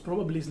subgraphs, which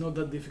probably is not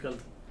that difficult.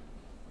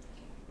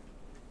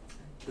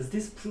 Does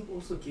this proof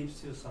also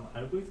gives you some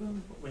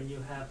algorithm when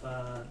you have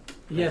a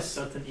Yes.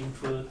 certain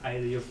input,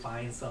 either you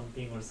find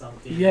something or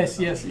something? Yes,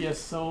 or yes, something? yes.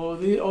 So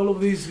all of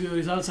these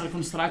results are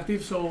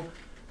constructive. So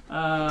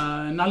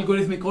an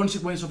algorithmic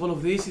consequence of all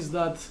of this is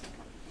that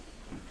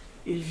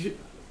if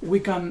we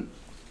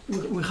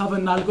have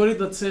an algorithm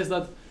that says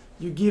that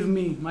you give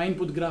me my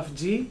input graph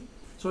G,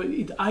 so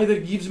it either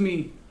gives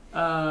me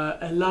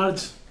a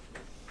large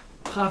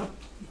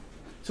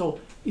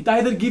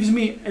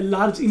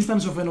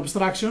instance of an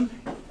obstruction,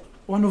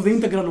 one of the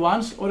integral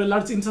ones, or a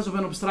large instance of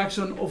an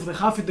obstruction of the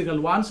half integral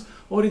ones,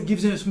 or it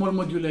gives me a small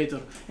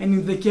modulator. And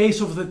in the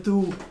case of the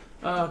two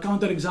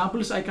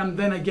counterexamples, I can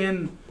then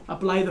again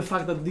apply the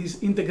fact that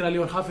these integrally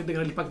or half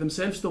integrally pack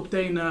themselves to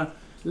obtain a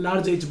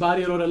large H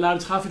barrier or a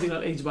large half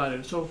integral H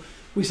barrier. So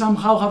we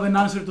somehow have an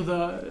answer to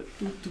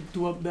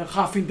the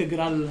half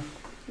integral,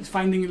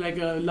 finding like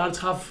a large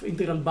half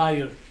integral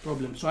barrier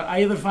problem. So I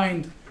either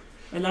find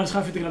a large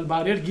half integral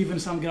barrier given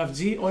some graph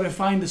G, or I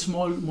find a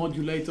small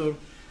modulator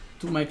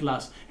to my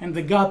class. And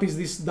the gap is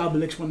this double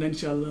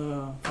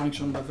exponential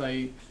function that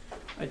I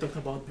talked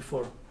about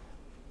before.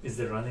 Is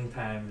the running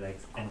time like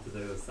n to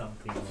the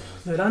something? Or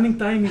The running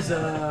time is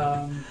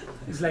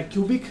like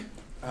cubic.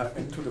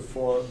 N to the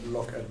 4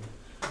 log n.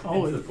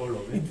 Oh, n to the 4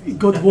 log n? it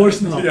got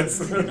worse now. Yes.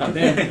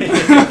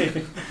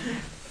 Damn.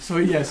 So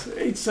yes,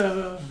 it's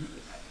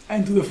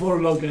n to the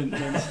 4 log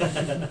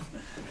n.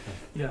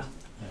 Yeah.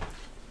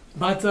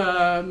 But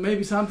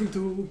maybe something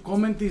to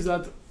comment is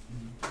that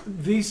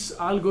this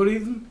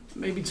algorithm,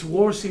 maybe it's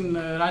worse in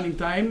running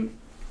time,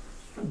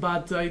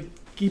 but it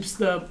keeps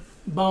the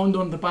bound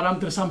on the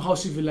parameter somehow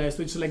civilized,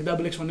 so it's like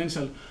double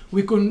exponential.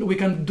 We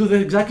can do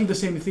exactly the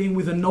same thing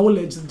with the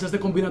knowledge, just the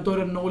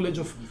combinatorial knowledge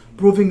of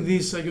proving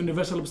these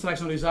universal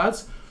abstraction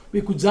results.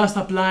 We could just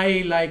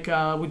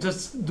apply we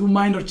just do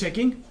minor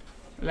checking,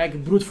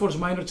 like brute force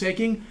minor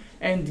checking,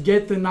 and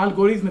get an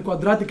algorithm, a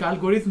quadratic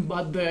algorithm,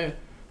 but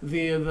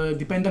the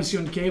dependency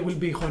on k will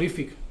be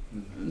horrific,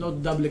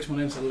 not double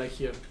exponential like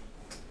here.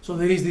 So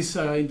there is this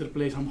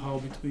interplay somehow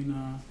between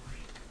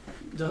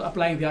just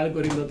applying the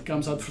algorithm that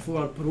comes out through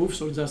our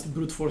proofs, or just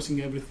brute forcing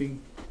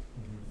everything.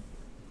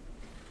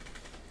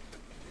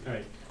 All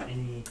right.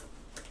 Any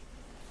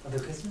other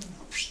questions?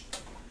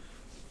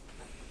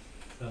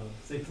 So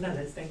if not,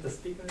 let's thank the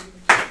speaker.